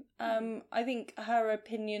so. I think her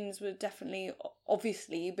opinions were definitely,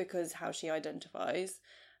 obviously, because how she identifies.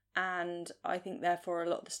 And I think, therefore, a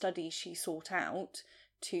lot of the studies she sought out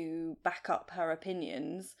to back up her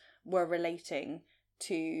opinions were relating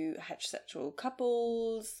to heterosexual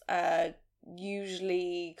couples,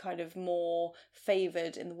 usually kind of more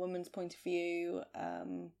favoured in the woman's point of view.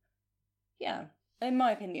 Yeah, in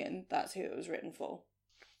my opinion, that's who it was written for.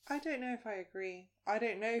 I don't know if I agree. I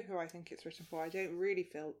don't know who I think it's written for. I didn't really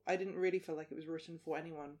feel like it was written for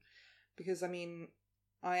anyone. Because, I mean,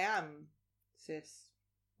 I am cis,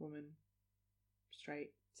 woman,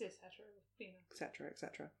 straight, cis hetero female, etc.,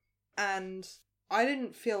 etc. And I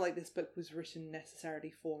didn't feel like this book was written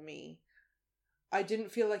necessarily for me. I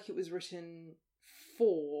didn't feel like it was written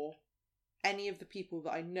for any of the people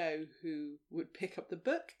that I know who would pick up the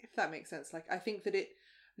book, if that makes sense. Like, I think that it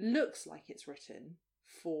looks like it's written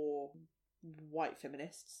for white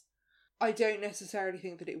feminists. I don't necessarily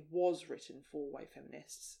think that it was written for white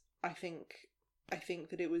feminists. I think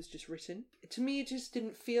that it was just written. To me, it just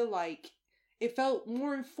didn't feel like... It felt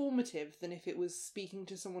more informative than if it was speaking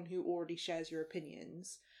to someone who already shares your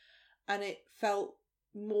opinions. And it felt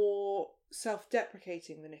more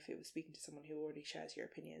self-deprecating than if it was speaking to someone who already shares your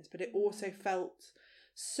opinions. But it also felt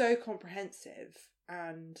so comprehensive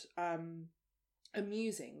and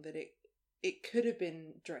amusing that it could have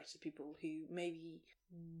been directed to people who maybe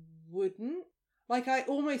wouldn't. Like, I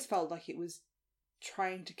almost felt like it was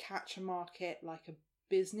trying to catch a market like a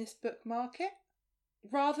business book market,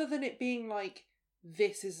 rather than it being like,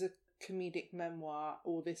 this is a comedic memoir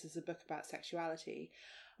or this is a book about sexuality.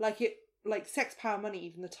 Like Sex, Power, Money,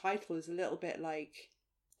 even the title is a little bit like,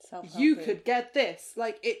 you could get this.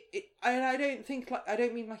 Like it and I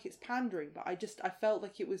don't mean like it's pandering, but I felt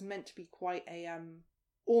like it was meant to be quite a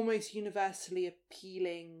almost universally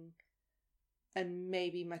appealing and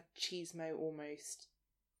maybe machismo almost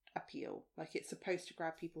appeal. Like, it's supposed to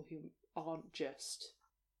grab people who aren't just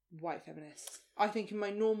white feminists. I think in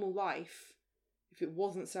my normal life, if it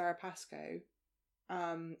wasn't Sarah Pascoe,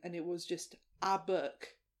 and it was just a book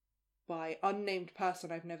by unnamed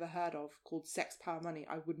person I've never heard of called Sex, Power, Money,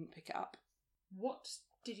 I wouldn't pick it up. What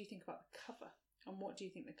did you think about the cover? And what do you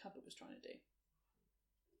think the cover was trying to do?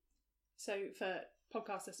 So, for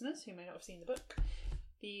podcast listeners who may not have seen the book,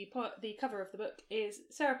 the cover of the book is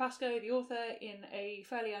Sarah Pascoe, the author, in a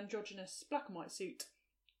fairly androgynous black and white suit,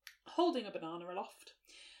 holding a banana aloft,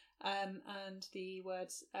 and the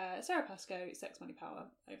words Sarah Pascoe, Sex, Money, Power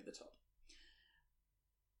over the top.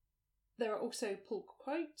 There are also pull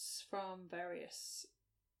quotes from various...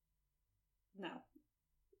 Now,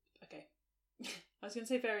 okay. I was going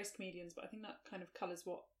to say various comedians, but I think that kind of colours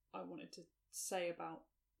what I wanted to say about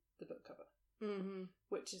the book cover. Mm-hmm.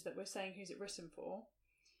 Which is that we're saying who's it written for,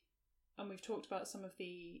 and we've talked about some of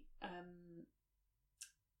the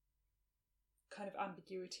kind of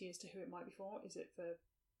ambiguity as to who it might be for. Is it for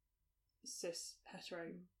cis hetero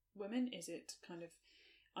women? Is it kind of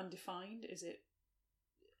undefined? Is it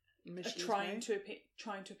trying to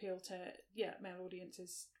appeal to male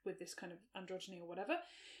audiences with this kind of androgyny or whatever?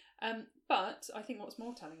 But I think what's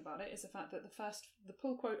more telling about it is the fact that the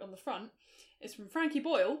pull quote on the front is from Frankie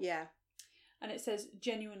Boyle. Yeah. And it says,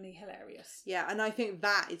 genuinely hilarious. Yeah, and I think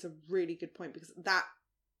that is a really good point, because that,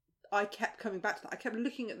 I kept coming back to that. I kept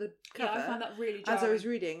looking at the cover. Yeah, I found that really jarring. As I was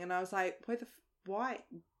reading, and I was like, why?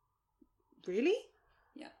 Really?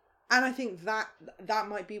 Yeah. And I think that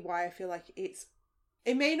might be why I feel like it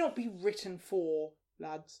may not be written for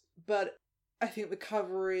lads, but I think the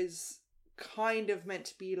cover is kind of meant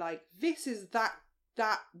to be like, this is that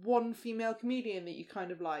one female comedian that you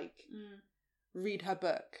kind of like, read her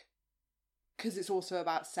book because it's also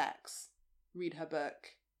about sex, read her book.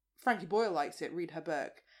 Frankie Boyle likes it, read her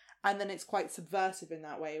book. And then it's quite subversive in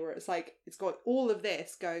that way, where it's like, it's got all of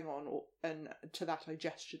this going on, and to that I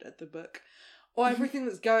gestured at the book. Or everything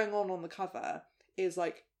that's going on the cover is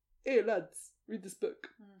like, hey lads, read this book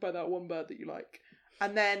by that one bird that you like.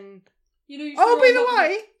 And then, You know, oh,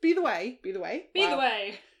 be the way.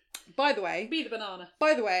 By the way, Be the banana.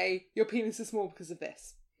 by the way, your penis is small because of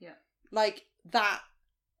this. Yeah. Like, that,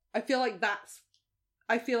 I feel like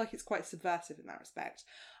it's quite subversive in that respect.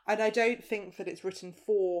 And I don't think that it's written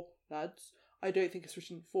for lads. I don't think it's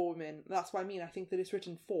written for women. That's what I mean. I think that it's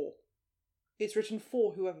written for. It's written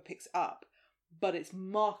for whoever picks it up, but it's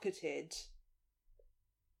marketed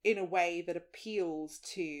in a way that appeals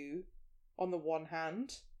to, on the one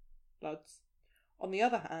hand, lads. On the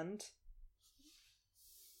other hand,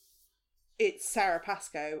 it's Sarah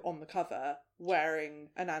Pascoe on the cover wearing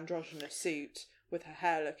an androgynous suit with her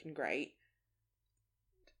hair looking great,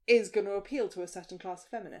 is going to appeal to a certain class of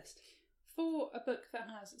feminist. For a book that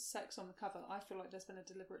has sex on the cover, I feel like there's been a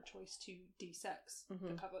deliberate choice to de-sex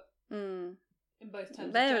the cover. In both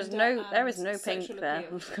terms There of is gender no, and there is no pink sexual there.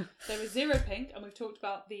 appeal. There is zero pink, and we've talked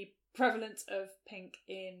about the prevalence of pink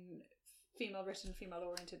in female-written,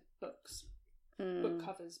 female-oriented books, book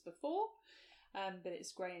covers before, but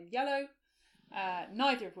it's grey and yellow,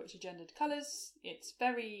 neither of which are gendered colours. It's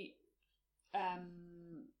very,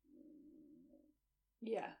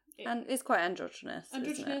 And it's quite androgynous. Isn't it?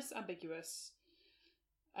 androgynous, ambiguous.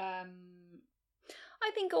 I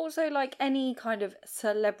think also like any kind of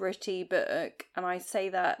celebrity book, and I say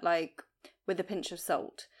that like with a pinch of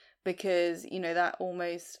salt, because you know that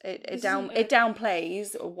almost it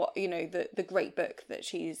downplays what, you know, the great book that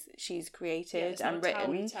she's created and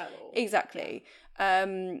written. Exactly.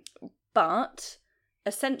 Yeah. But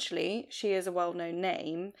essentially she is a well-known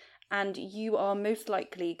name, and you are most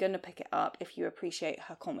likely going to pick it up if you appreciate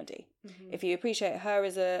her comedy. If you appreciate her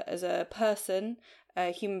as a person,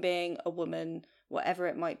 a human being, a woman, whatever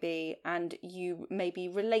it might be, and you maybe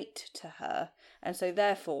relate to her. And so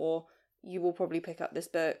therefore, you will probably pick up this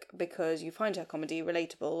book because you find her comedy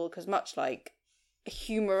relatable, because much like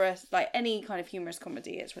humorous, like any kind of humorous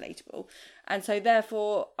comedy, it's relatable. And so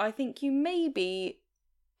therefore, I think you maybe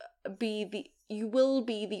you will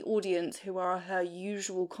be the audience who are her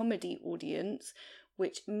usual comedy audience,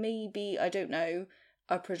 which maybe, I don't know,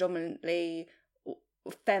 are predominantly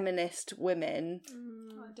feminist women.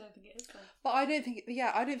 I don't think it is though. But I don't think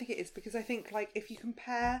it is, because I think, like, if you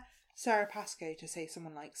compare Sarah Pascoe to, say,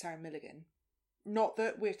 someone like Sarah Milligan, not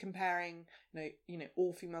that we're comparing, you know,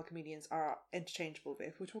 all female comedians are interchangeable, but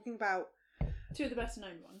if we're talking about Two of the better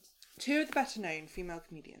known ones. two of the better known female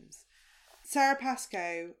comedians, Sarah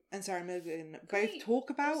Pascoe and Sarah Milligan both talk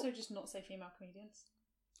about... Also just not say female comedians.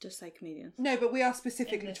 Just say comedians. No, but we are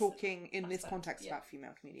specifically this talking in this aspect, context yeah. about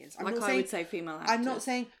female comedians. I would say female actors. I'm not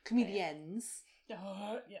saying comedians. Yeah.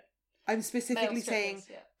 I'm specifically Male saying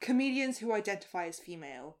strippers, yeah. comedians who identify as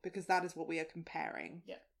female, because that is what we are comparing.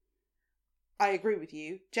 Yeah. I agree with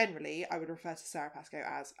you. Generally, I would refer to Sarah Pascoe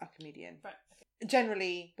as a comedian. Right. Okay.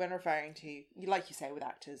 Generally, when referring to, like you say with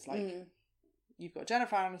actors, like, you've got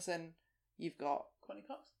Jennifer Aniston, you've got... Courtney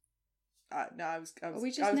Cox. No, I was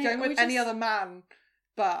we just going with any other man,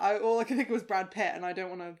 but all I could think of was Brad Pitt, and I don't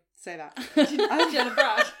want to say that. Jenna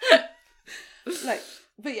Brad. Like,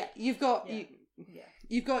 but yeah, you've got... Yeah.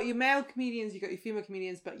 You've got your male comedians, you've got your female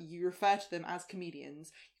comedians, but you refer to them as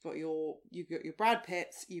comedians. You've got your Brad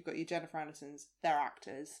Pitts, you've got your Jennifer Anistons, they're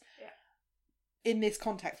actors. Yeah. In this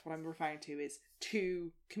context, what I'm referring to is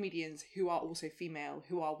two comedians who are also female,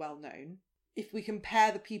 who are well known. If we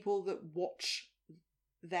compare the people that watch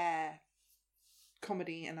their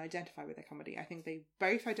comedy and identify with their comedy, I think they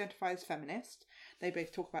both identify as feminist. They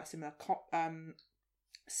both talk about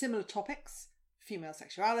similar topics: female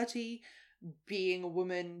sexuality, being a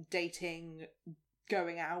woman, dating,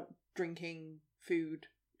 going out, drinking, food,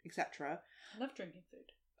 etc. I love drinking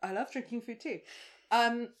food. I love drinking food too.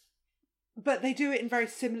 But they do it in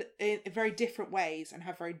very different ways and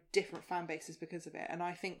have very different fan bases because of it. And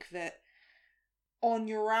I think that on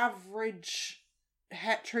your average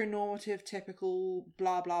heteronormative, typical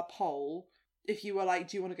blah blah poll, if you were like,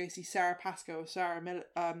 do you want to go see Sarah Pascoe or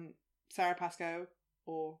Sarah Pascoe,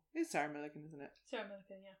 or it's Sarah Milligan, isn't it? Sarah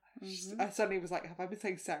Milligan, yeah. Mm-hmm. I suddenly was like, have I been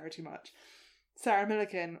saying Sarah too much? Sarah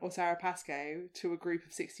Milligan or Sarah Pascoe to a group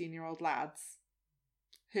of 16-year-old lads,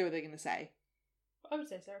 who are they going to say? I would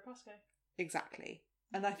say Sarah Pascoe. Exactly.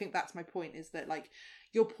 And I think that's my point, is that, like,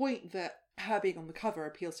 your point that her being on the cover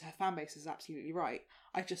appeals to her fan base is absolutely right.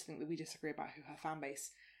 I just think that we disagree about who her fan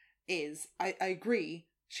base is. I agree,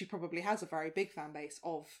 she probably has a very big fan base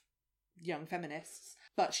of young feminists,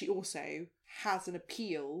 but she also has an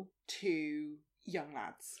appeal to young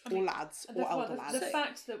lads, or lads, or elder lads. The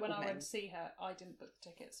fact that when or I men. went to see her, I didn't book the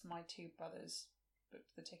tickets. My two brothers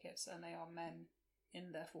booked the tickets, and they are men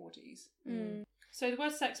in their 40s. So the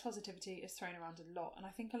word sex positivity is thrown around a lot, and I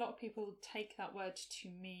think a lot of people take that word to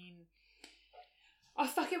mean, I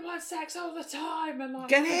fucking want sex all the time, and like,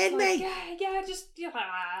 Get it in me! Yeah, just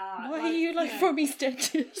Why are you like from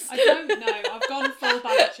EastEnders? I don't know. I've gone full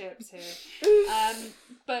bag of chips here.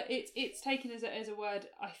 But it's taken as a word,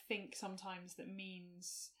 I think, sometimes that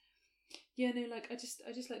means, yeah, no, like I just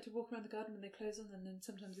like to walk around the garden with no clothes on, and then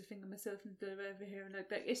sometimes I finger myself and go over here and like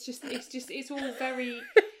that. It's all very.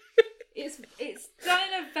 It's done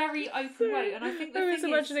in a very open way, and I think I was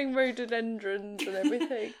imagining rhododendrons and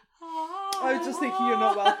everything. I was just thinking you're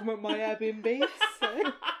not welcome at my Airbnb.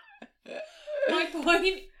 So. My point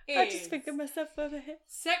is, I just finger myself over here.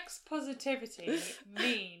 sex positivity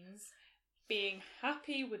means being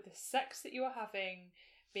happy with the sex that you are having,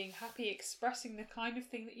 being happy expressing the kind of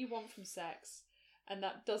thing that you want from sex, and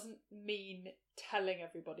that doesn't mean telling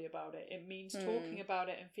everybody about it. It means talking about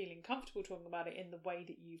it and feeling comfortable talking about it in the way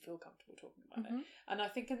that you feel comfortable talking about it. And I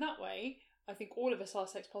think in that way, I think all of us are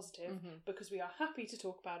sex positive because we are happy to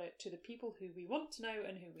talk about it to the people who we want to know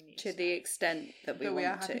and who we need to To the know. extent that we But want we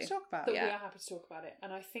are happy to talk about That it. we are happy to talk about it.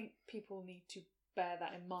 And I think people need to bear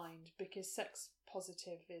that in mind, because sex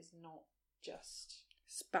positive is not just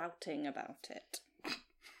Spouting about it.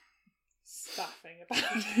 spaffing about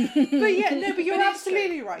it. But yeah, no, but you're But it's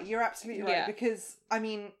absolutely right. You're absolutely right. Yeah. Because, I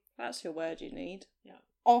mean, That's your word you need.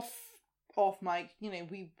 off mic, you know,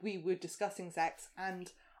 we were discussing sex,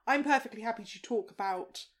 and I'm perfectly happy to talk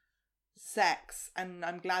about sex, and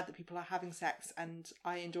I'm glad that people are having sex, and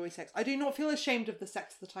I enjoy sex. I do not feel ashamed of the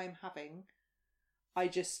sex that I'm having. I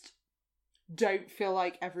just don't feel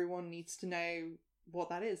like everyone needs to know what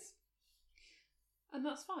that is. And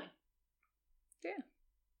that's fine. Yeah.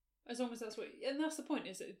 As long as that's what... And that's the point,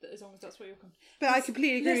 is that as long as that's what you're comfortable... But I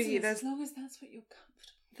completely agree with you. As long as that's what you're comfortable.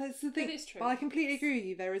 That's the thing. But it's true. Well, I completely agree with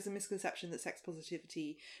you. There is a misconception that sex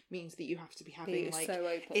positivity means that you have to be having Being like so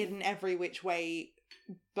open. in every which way,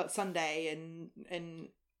 but Sunday and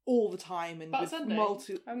all the time and But with Sunday?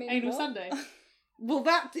 multiple. I mean, Anal what? Sunday. Well,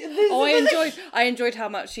 that. Oh, I enjoyed how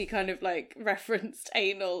much she kind of like referenced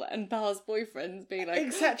anal and Pal's boyfriends being like,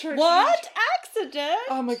 etc. what accident?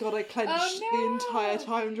 Oh my god! I clenched Oh, the entire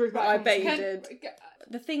time during that. I bet you conversation. did.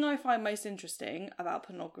 The thing I find most interesting about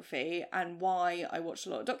pornography and why I watch a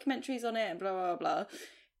lot of documentaries on it and blah, blah, blah,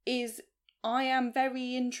 is I am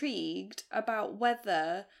very intrigued about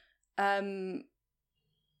whether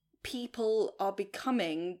people are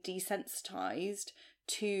becoming desensitized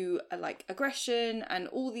to like aggression and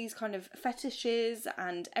all these kind of fetishes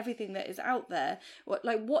and everything that is out there.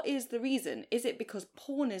 What is the reason? Is it because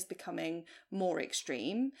porn is becoming more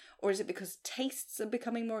extreme, or is it because tastes are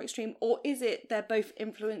becoming more extreme, or is it they're both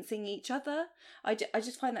influencing each other? I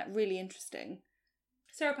just find that really interesting.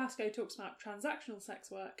 Sarah Pascoe talks about transactional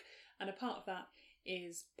sex work, and a part of that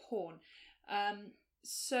is porn.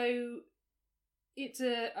 So it's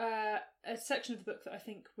a section of the book that I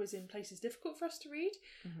think was in places difficult for us to read,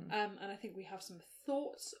 and I think we have some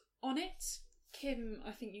thoughts on it. Kim,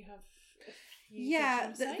 I think you have a few Yeah,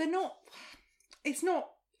 things you want to say? they're not. It's not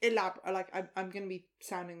elaborate. Like I'm going to be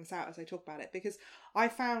sounding this out as I talk about it, because I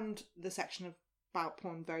found the section about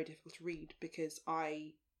porn very difficult to read because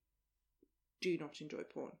I do not enjoy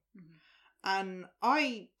porn, and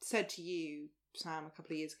I said to you, Sam, a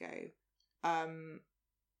couple of years ago,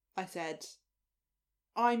 I said,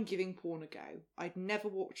 I'm giving porn a go. I'd never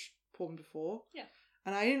watched porn before. Yeah.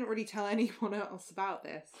 And I didn't really tell anyone else about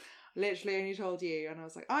this. I literally only told you. And I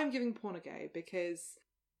was like, I'm giving porn a go because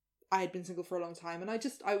I had been single for a long time. And I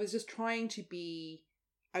was just trying to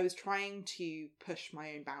push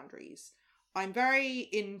my own boundaries. I'm very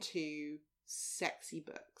into sexy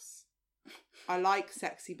books. I like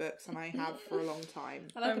sexy books, and I have for a long time.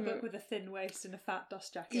 I like a book with a thin waist and a fat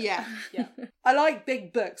dust jacket. Yeah. Yeah. I like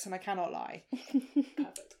big books, and I cannot lie.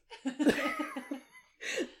 Perfect.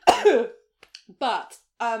 But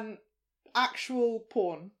actual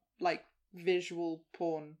porn, like visual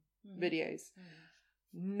porn videos,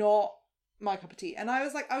 not my cup of tea. And I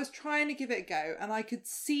was trying to give it a go, and I could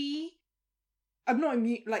see I'm not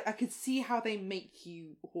immune, like I could see how they make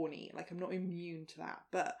you horny. Like I'm not immune to that,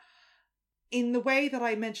 but in the way that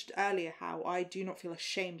I mentioned earlier, how I do not feel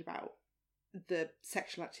ashamed about the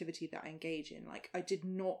sexual activity that I engage in. Like I did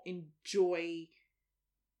not enjoy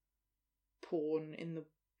porn in the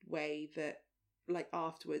way that, like,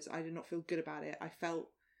 afterwards I did not feel good about it. I felt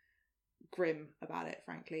grim about it,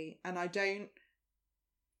 frankly, and I don't,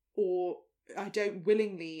 or don't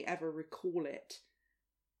willingly ever recall it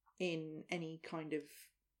in any kind of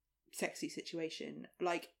sexy situation.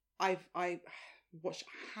 Like I watched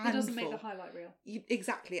a handful. It doesn't make the highlight reel.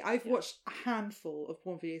 Exactly. I've watched a handful of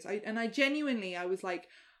porn videos. I genuinely, I was like,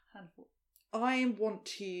 Handful. I want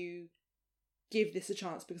to give this a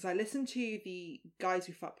chance, because I listened to the Guys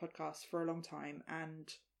Who Fuck podcast for a long time,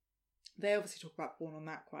 and they obviously talk about porn on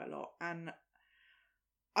that quite a lot. And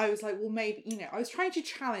I was like, well, maybe, you know, I was trying to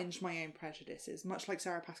challenge my own prejudices, much like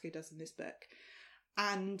Sarah Pascoe does in this book.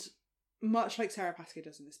 And much like Sarah Pascoe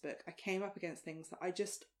does in this book, I came up against things that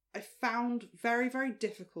I found very, very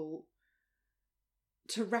difficult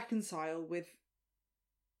to reconcile with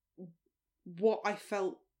what I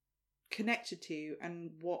felt connected to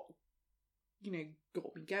and what, you know,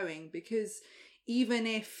 got me going. Because even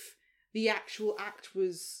if the actual act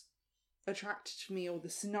was attracted to me, or the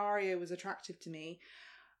scenario was attractive to me,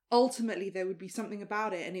 ultimately there would be something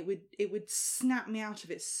about it, and it would snap me out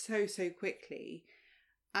of it so quickly.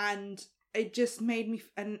 And it just made me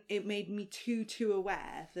too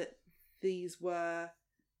aware that these were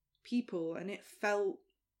people, and it felt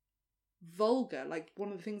vulgar. Like,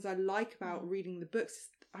 one of the things I like about reading the books is,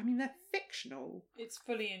 I mean, they're fictional. It's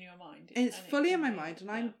fully in your mind. And it's fully in my mind,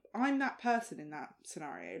 and I'm that person in that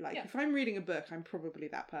scenario. Like, if I'm reading a book, I'm probably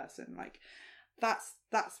that person. Like, that's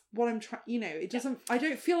what I'm trying. You know, it doesn't. I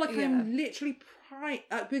don't feel like I'm literally prying,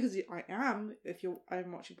 because I am.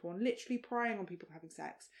 I'm watching porn, literally prying on people having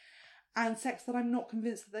sex, and sex that I'm not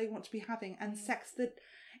convinced that they want to be having, and sex that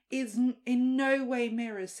is in no way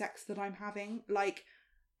mirrors sex that I'm having. Like,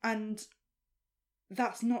 and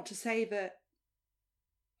that's not to say that,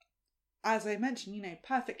 as I mentioned, you know,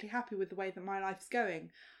 perfectly happy with the way that my life's going,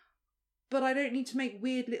 but I don't need to make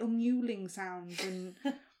weird little mewling sounds and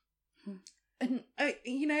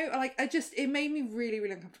you know, like, it made me really,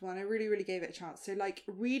 really uncomfortable, and I really, really gave it a chance. So, like,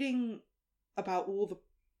 reading about all the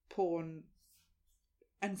porn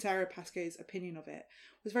and Sarah Pascoe's opinion of it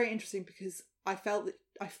was very interesting, because I felt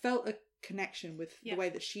a connection with the way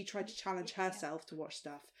that she tried to challenge herself to watch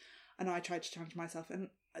stuff, and I tried to challenge myself. And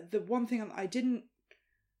the one thing that I didn't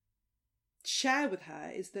share with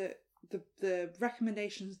her is that the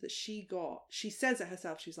recommendations that she got, she says it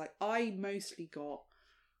herself, she's like, I mostly got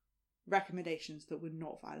recommendations that were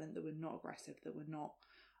not violent, that were not aggressive, that were not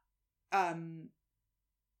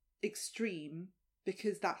extreme,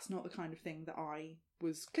 because that's not the kind of thing that I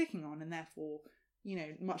was clicking on, and therefore, you know,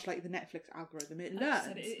 much like the Netflix algorithm, it learns.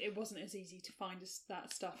 Said, it wasn't as easy to find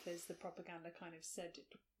that stuff as the propaganda kind of said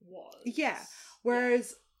it was. Yeah.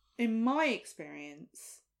 Whereas in my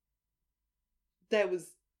experience, there was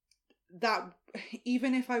that,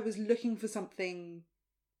 even if I was looking for something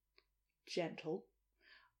gentle,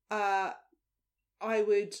 I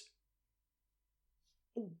would,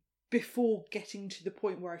 before getting to the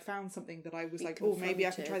point where I found something that I was like, oh, maybe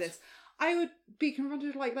I can try this, I would be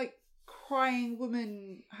confronted like crying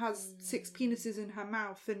woman has 6 penises in her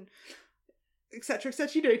mouth, and etc,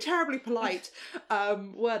 you know, terribly polite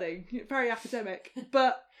wording, very academic,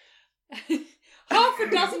 but half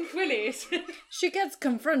a dozen Quillies. She gets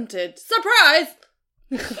confronted. Surprise!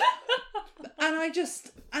 And I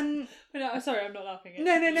just, and no, sorry, I'm not laughing at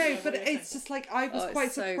no, but it's just like, I was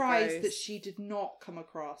quite so surprised gross that she did not come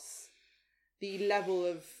across the level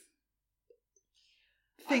of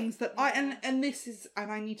things that and this is,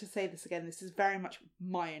 and I need to say this again, this is very much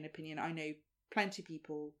my own opinion. I know plenty of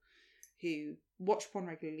people who watch porn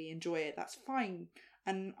regularly, enjoy it, that's fine,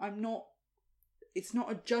 and it's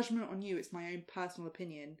not a judgment on you, it's my own personal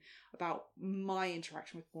opinion about my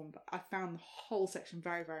interaction with porn, but I found the whole section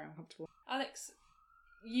very, very uncomfortable. Alex,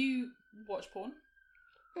 you watch porn?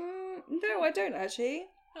 No, I don't actually.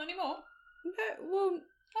 Not anymore? No, well,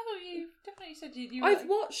 I thought you definitely said you I've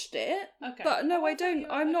watched it, but no, I don't.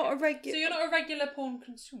 I'm not a regular. So you're not a regular porn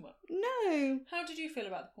consumer? No. How did you feel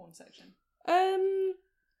about the porn section?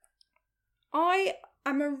 I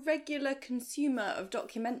am a regular consumer of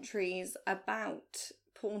documentaries about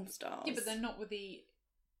porn stars. Yeah, but they're not with the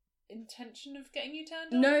intention of getting you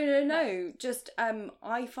turned on? No. Just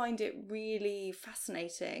I find it really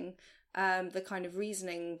fascinating, the kind of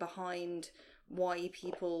reasoning behind why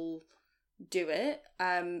people do it.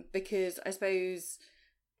 Because I suppose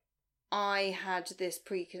I had this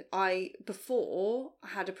before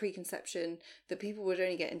had a preconception that people would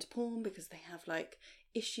only get into porn because they have like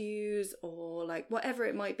issues or like whatever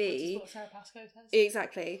it might be. Which is what Sarah Pascoe says.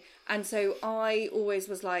 Exactly. And so I always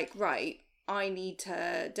was like, right, I need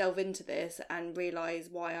to delve into this and realise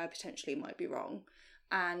why I potentially might be wrong.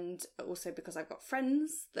 And also because I've got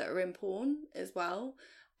friends that are in porn as well.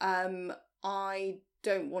 I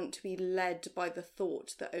don't want to be led by the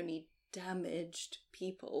thought that only damaged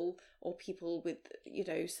people or people with, you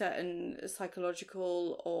know, certain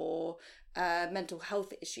psychological or mental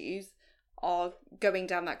health issues are going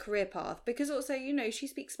down that career path. Because also, you know, she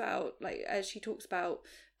speaks about, like, as she talks about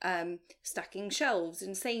stacking shelves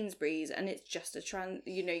in Sainsbury's, and it's just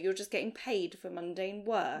you know, you're just getting paid for mundane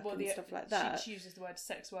work and stuff like that. She uses the word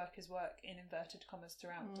sex workers work in inverted commas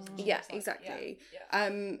throughout, doesn't she? Yeah, It's like, exactly.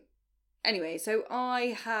 Yeah. Anyway, so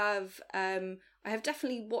I have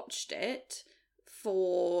definitely watched it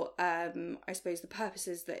for I suppose the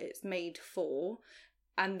purposes that it's made for,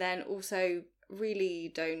 and then also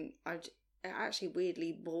really it actually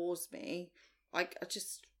weirdly bores me. Like,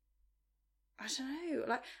 I don't know,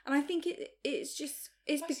 like, and I think it's just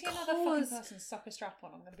If I because see another fucking person suck a strap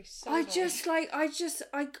on, I'm going to be so I annoyed. just like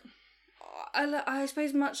I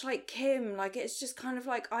suppose much like Kim, like, it's just kind of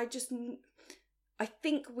like I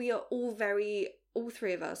think we are all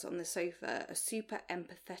three of us on the sofa are super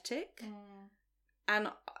empathetic, and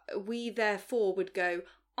we therefore would go,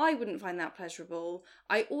 I wouldn't find that pleasurable.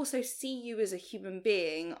 I also see you as a human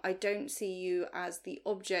being. I don't see you as the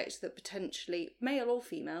object that potentially, male or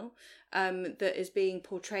female, that is being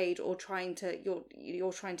portrayed or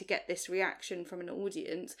you're trying to get this reaction from an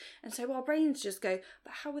audience. And so our brains just go,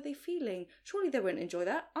 but how are they feeling? Surely they won't enjoy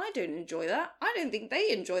that. I don't enjoy that. I don't think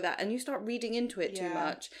they enjoy that. And you start reading into it too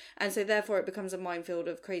much. And so therefore it becomes a minefield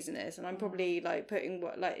of craziness. And I'm probably like putting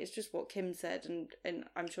it's just what Kim said, and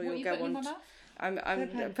I'm sure you'll go on. I'm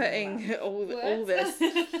putting all this.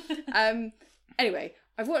 Anyway,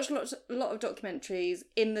 I've watched a lot of documentaries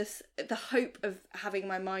in the hope of having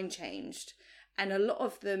my mind changed, and a lot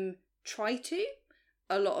of them try to.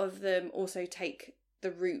 A lot of them also take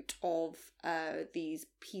the route of these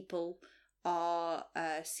people are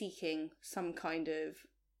seeking some kind of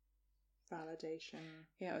validation.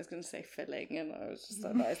 Yeah, I was going to say filling, and I was just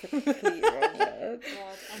like, that is the complete wrong word.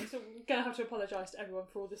 God, I'm still going to have to apologise to everyone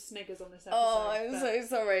for all the sniggers on this episode. Oh, I'm so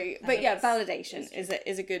sorry. But yeah, validation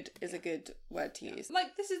is a good word to use.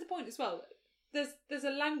 Like, this is the point as well. There's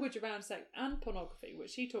a language around sex and pornography,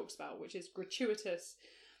 which she talks about, which is gratuitous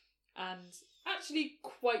and actually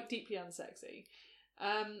quite deeply unsexy.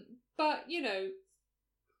 But, you know,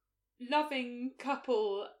 loving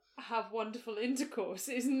couple have wonderful intercourse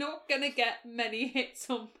is not going to get many hits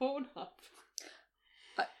on Pornhub.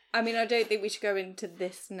 I mean, I don't think we should go into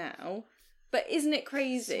this now, but isn't it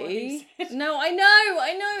crazy? No, I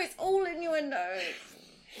know, it's all innuendo.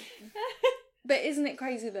 But isn't it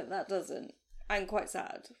crazy that doesn't? I'm quite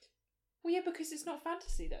sad. Well, yeah, because it's not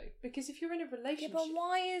fantasy, though. Because if you're in a relationship... Yeah, but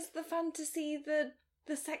why is the fantasy the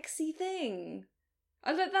sexy thing?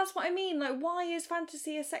 That's what I mean. Like, why is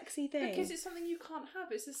fantasy a sexy thing? Because it's something you can't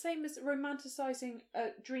have. It's the same as romanticising a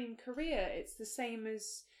dream career. It's the same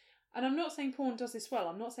as... And I'm not saying porn does this well.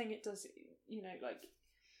 I'm not saying it does, you know, like...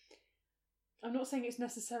 I'm not saying it's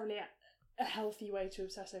necessarily a healthy way to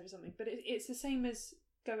obsess over something. But it's the same as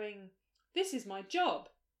going, this is my job.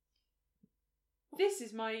 This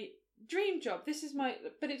is my dream job. This is my...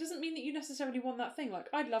 But it doesn't mean that you necessarily want that thing. Like,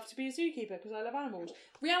 I'd love to be a zookeeper because I love animals.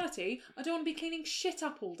 Reality, I don't want to be cleaning shit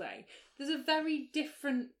up all day. There's a very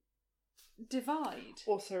different divide.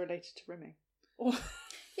 Also related to rimming.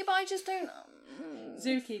 Yeah, but I just don't...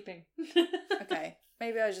 Zookeeping. Okay,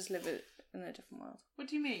 maybe I just live in a different world. What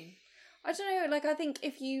do you mean? I don't know, like, I think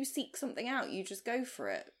if you seek something out, you just go for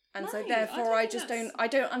it. And so Right, therefore I don't I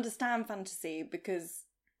don't understand fantasy, because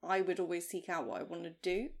I would always seek out what I want to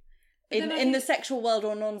do. In the sexual world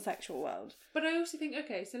or non-sexual world. But I also think,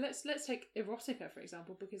 okay, so let's take erotica, for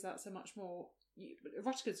example, because that's a much more...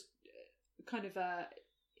 Erotica's kind of...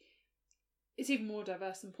 it's even more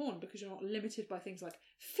diverse than porn, because you're not limited by things like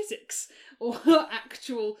physics or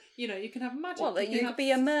actual, you know, you can have magic. Well, you could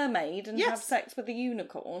be a mermaid and Yes. have sex with a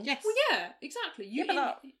unicorn. Yes. Well, yeah, exactly.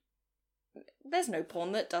 There's no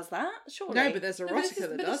porn that does that, surely. No, but there's No, erotica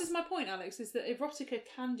that does. this is my point, Alex, is that erotica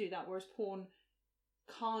can do that, whereas porn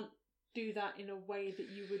can't do that in a way that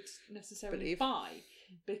you would necessarily buy,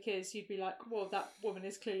 because you'd be like, well, that woman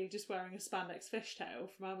is clearly just wearing a spandex fishtail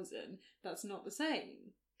from Amazon. That's not the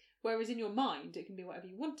same. Whereas in your mind, it can be whatever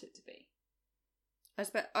you want it to be. I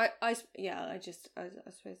suppose I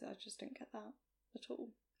just don't get that at all.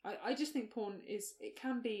 I just think porn it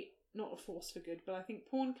can be not a force for good, but I think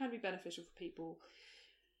porn can be beneficial for people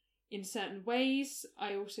in certain ways.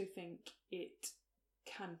 I also think it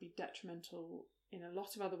can be detrimental in a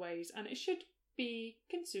lot of other ways, and it should be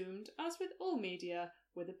consumed, as with all media,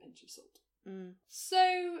 with a pinch of salt.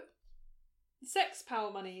 So, Sex,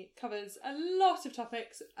 Power, Money covers a lot of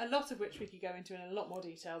topics, a lot of which we could go into in a lot more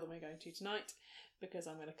detail than we're going to tonight, because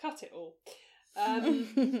I'm going to cut it all.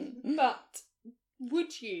 But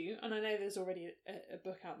Would you, and I know there's already a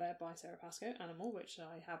book out there by Sarah Pascoe, Animal, which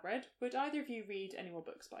I have read, would either of you read any more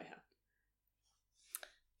books by her?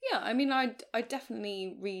 Yeah, I mean, I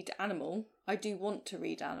definitely read Animal. I do want to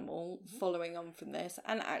read Animal, following on from this,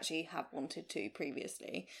 and actually have wanted to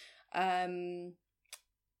previously.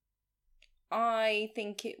 I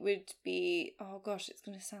think it would be, oh gosh, it's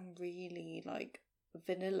going to sound really like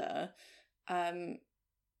vanilla.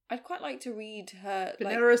 I'd quite like to read her.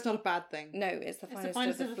 Vanilla is not a bad thing. No, it's the finest,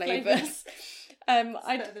 finest of the of the flavours.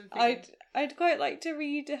 better than I'd quite like to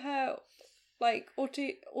read her like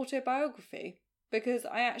autobiography, because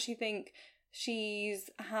I actually think she's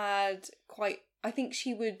had quite. I think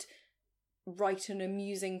she would write an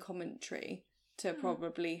amusing commentary to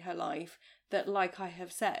probably her life that, like I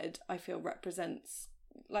have said, I feel represents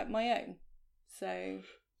like my own. So,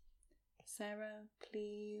 Sarah,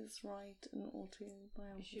 please write an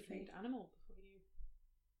autobiography. You should read Animal before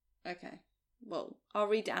you... Okay. Well, I'll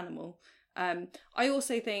read Animal. I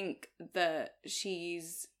also think that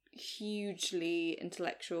she's hugely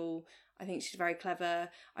intellectual. I think she's very clever.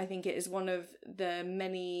 I think it is one of the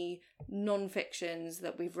many non-fictions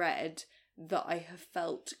that we've read that I have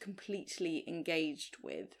felt completely engaged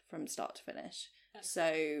with from start to finish.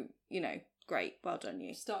 So, great. Well done,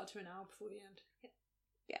 you. Start to an hour before the end.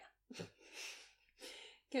 Yeah.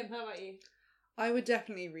 Kim, how about you? I would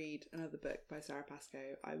definitely read another book by Sarah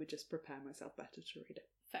Pascoe. I would just prepare myself better to read it.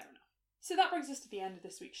 Fair enough. So that brings us to the end of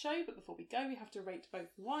this week's show, but before we go, we have to rate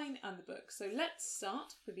both the wine and the book. So let's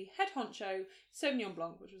start with the head honcho Sauvignon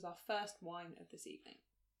Blanc, which was our first wine of this evening.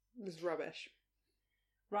 It was rubbish.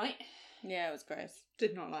 Right? Yeah, it was gross.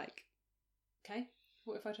 Did not like. Okay.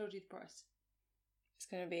 What if I told you the price? It's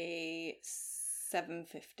going to be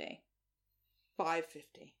 $7.50.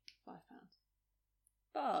 $5.50. £5.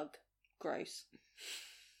 Bug. Gross.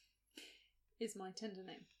 Is my Tinder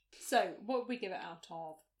name. So, what would we give it out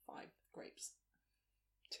of 5 grapes?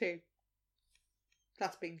 2.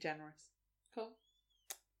 That's being generous. Cool.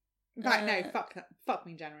 In fact, no, fuck that. Fuck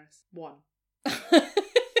being generous. 1.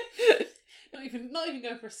 Not even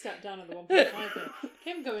going for a step down of the 1.5 bit.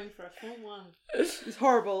 Kim going for a full 1. It's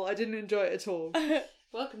horrible. I didn't enjoy it at all.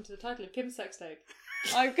 Welcome to the title of Kim's sex tape.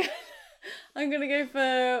 I'm going to go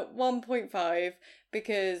for 1.5,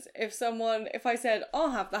 because if I said,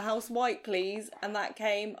 I'll have the house white, please, and that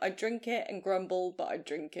came, I'd drink it and grumble, but I'd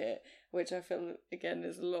drink it, which I feel, again,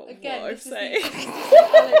 is a lot of what I've said.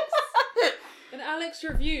 An Alex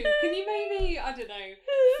review. Can you maybe, I don't know,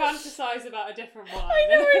 fantasize about a different wine? I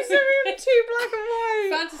know, it's so too black and white.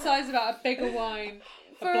 Fantasize about a bigger wine,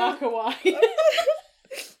 a blacker wine. The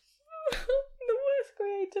worst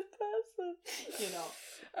creative person. You're not.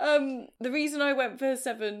 The reason I went for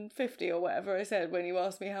 $7.50 or whatever I said when you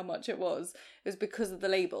asked me how much it was because of the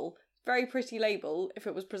label. Very pretty label. If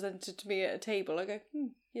it was presented to me at a table, I go,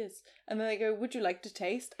 yes. And then they go, would you like to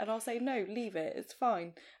taste? And I'll say, no, leave it, it's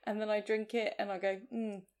fine. And then I drink it and I go,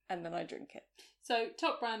 and then I drink it. So,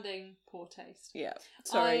 top branding, poor taste. Yeah.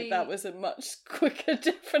 Sorry, that was a much quicker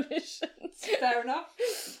definition. Fair enough.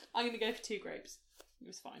 I'm going to go for 2 grapes. It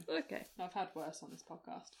was fine. Okay. I've had worse on this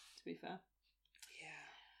podcast, to be fair.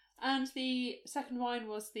 And the second wine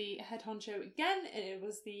was the head honcho again, and it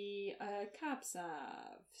was the Cab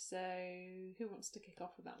Sauv. So, who wants to kick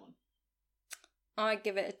off with that one? I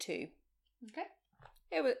give it a 2. Okay.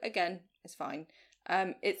 It was, again, it's fine.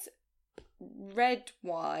 It's red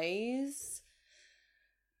wise.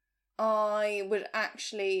 I would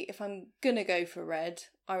actually, if I'm gonna go for red,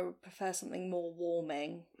 I would prefer something more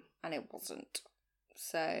warming, and it wasn't.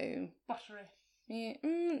 So Buttery. yeah,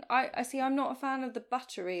 I see. I'm not a fan of the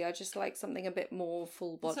buttery. I just like something a bit more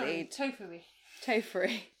full-bodied. Sorry, tofu-y.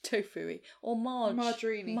 Tofu-y, or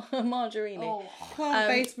Margarine. Margarine. Oh,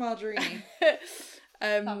 plant-based margarine.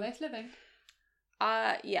 plant-based living.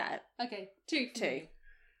 Yeah. Okay, 2. 2.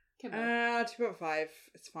 2.5.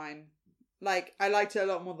 It's fine. Like, I liked it a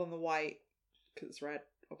lot more than the white because it's red,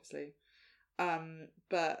 obviously. And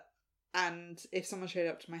if someone showed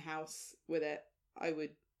up to my house with it, I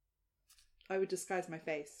would disguise my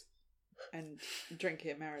face and drink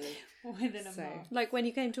it merrily. Within a month. Like when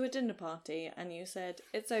you came to a dinner party and you said,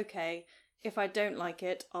 it's okay, if I don't like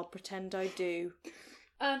it, I'll pretend I do.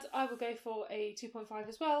 And I will go for a 2.5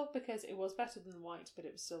 as well, because it was better than the white, but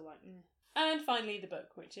it was still like... And finally the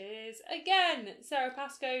book, which is, again, Sarah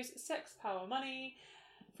Pascoe's Sex, Power, Money,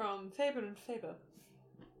 from Faber and Faber.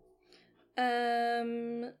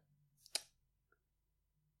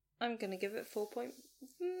 I'm going to give it 4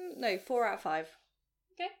 out of 5.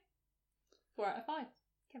 Okay. 4 out of 5.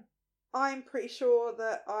 Kim. I'm pretty sure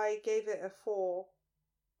that I gave it a 4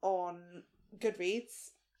 on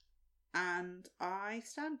Goodreads, and I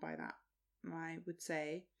stand by that. I would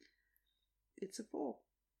say it's a 4.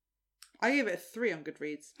 I gave it a 3 on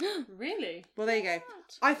Goodreads. Really? Well, there you go.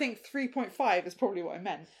 I think 3.5 is probably what I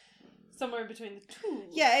meant. Somewhere in between the two.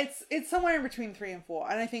 Yeah, it's somewhere in between 3 and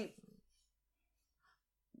 4, and I think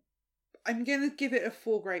I'm going to give it a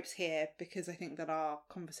 4 grapes here because I think that our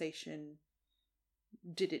conversation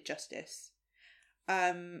did it justice.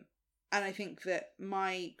 And I think that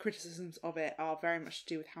my criticisms of it are very much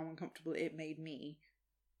to do with how uncomfortable it made me,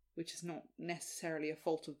 which is not necessarily a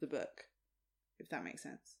fault of the book, if that makes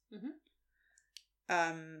sense. Mm-hmm.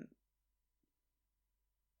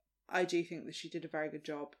 I do think that she did a very good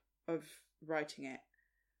job of writing it.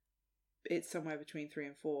 It's somewhere between 3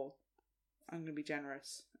 and 4. I'm going to be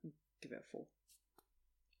generous and give it a 4.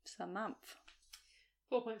 Samantha.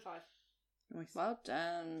 4.5. Nice. Well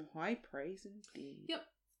done. High praise indeed. Yep.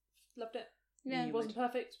 Loved it. Yeah. It wasn't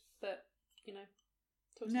perfect, but, you know.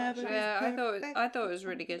 talks No, about but it. Yeah, perfect. I thought it was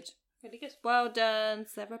really good. Really good. Well done,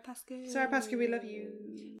 Sarah Pascoe. Sarah Pascoe, we love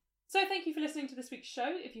you. So thank you for listening to this week's show.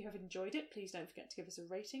 If you have enjoyed it, please don't forget to give us a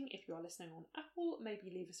rating. If you are listening on Apple, maybe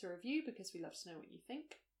leave us a review because we love to know what you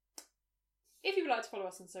think. If you would like to follow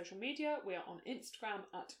us on social media, we are on Instagram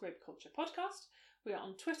at Grape Culture Podcast. We are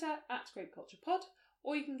on Twitter at Grape Culture Pod,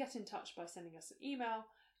 or you can get in touch by sending us an email,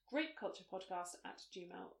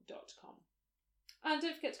 grapeculturepodcast@gmail.com. And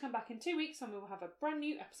don't forget to come back in 2 weeks when we will have a brand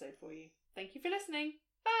new episode for you. Thank you for listening.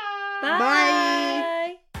 Bye!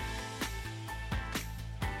 Bye.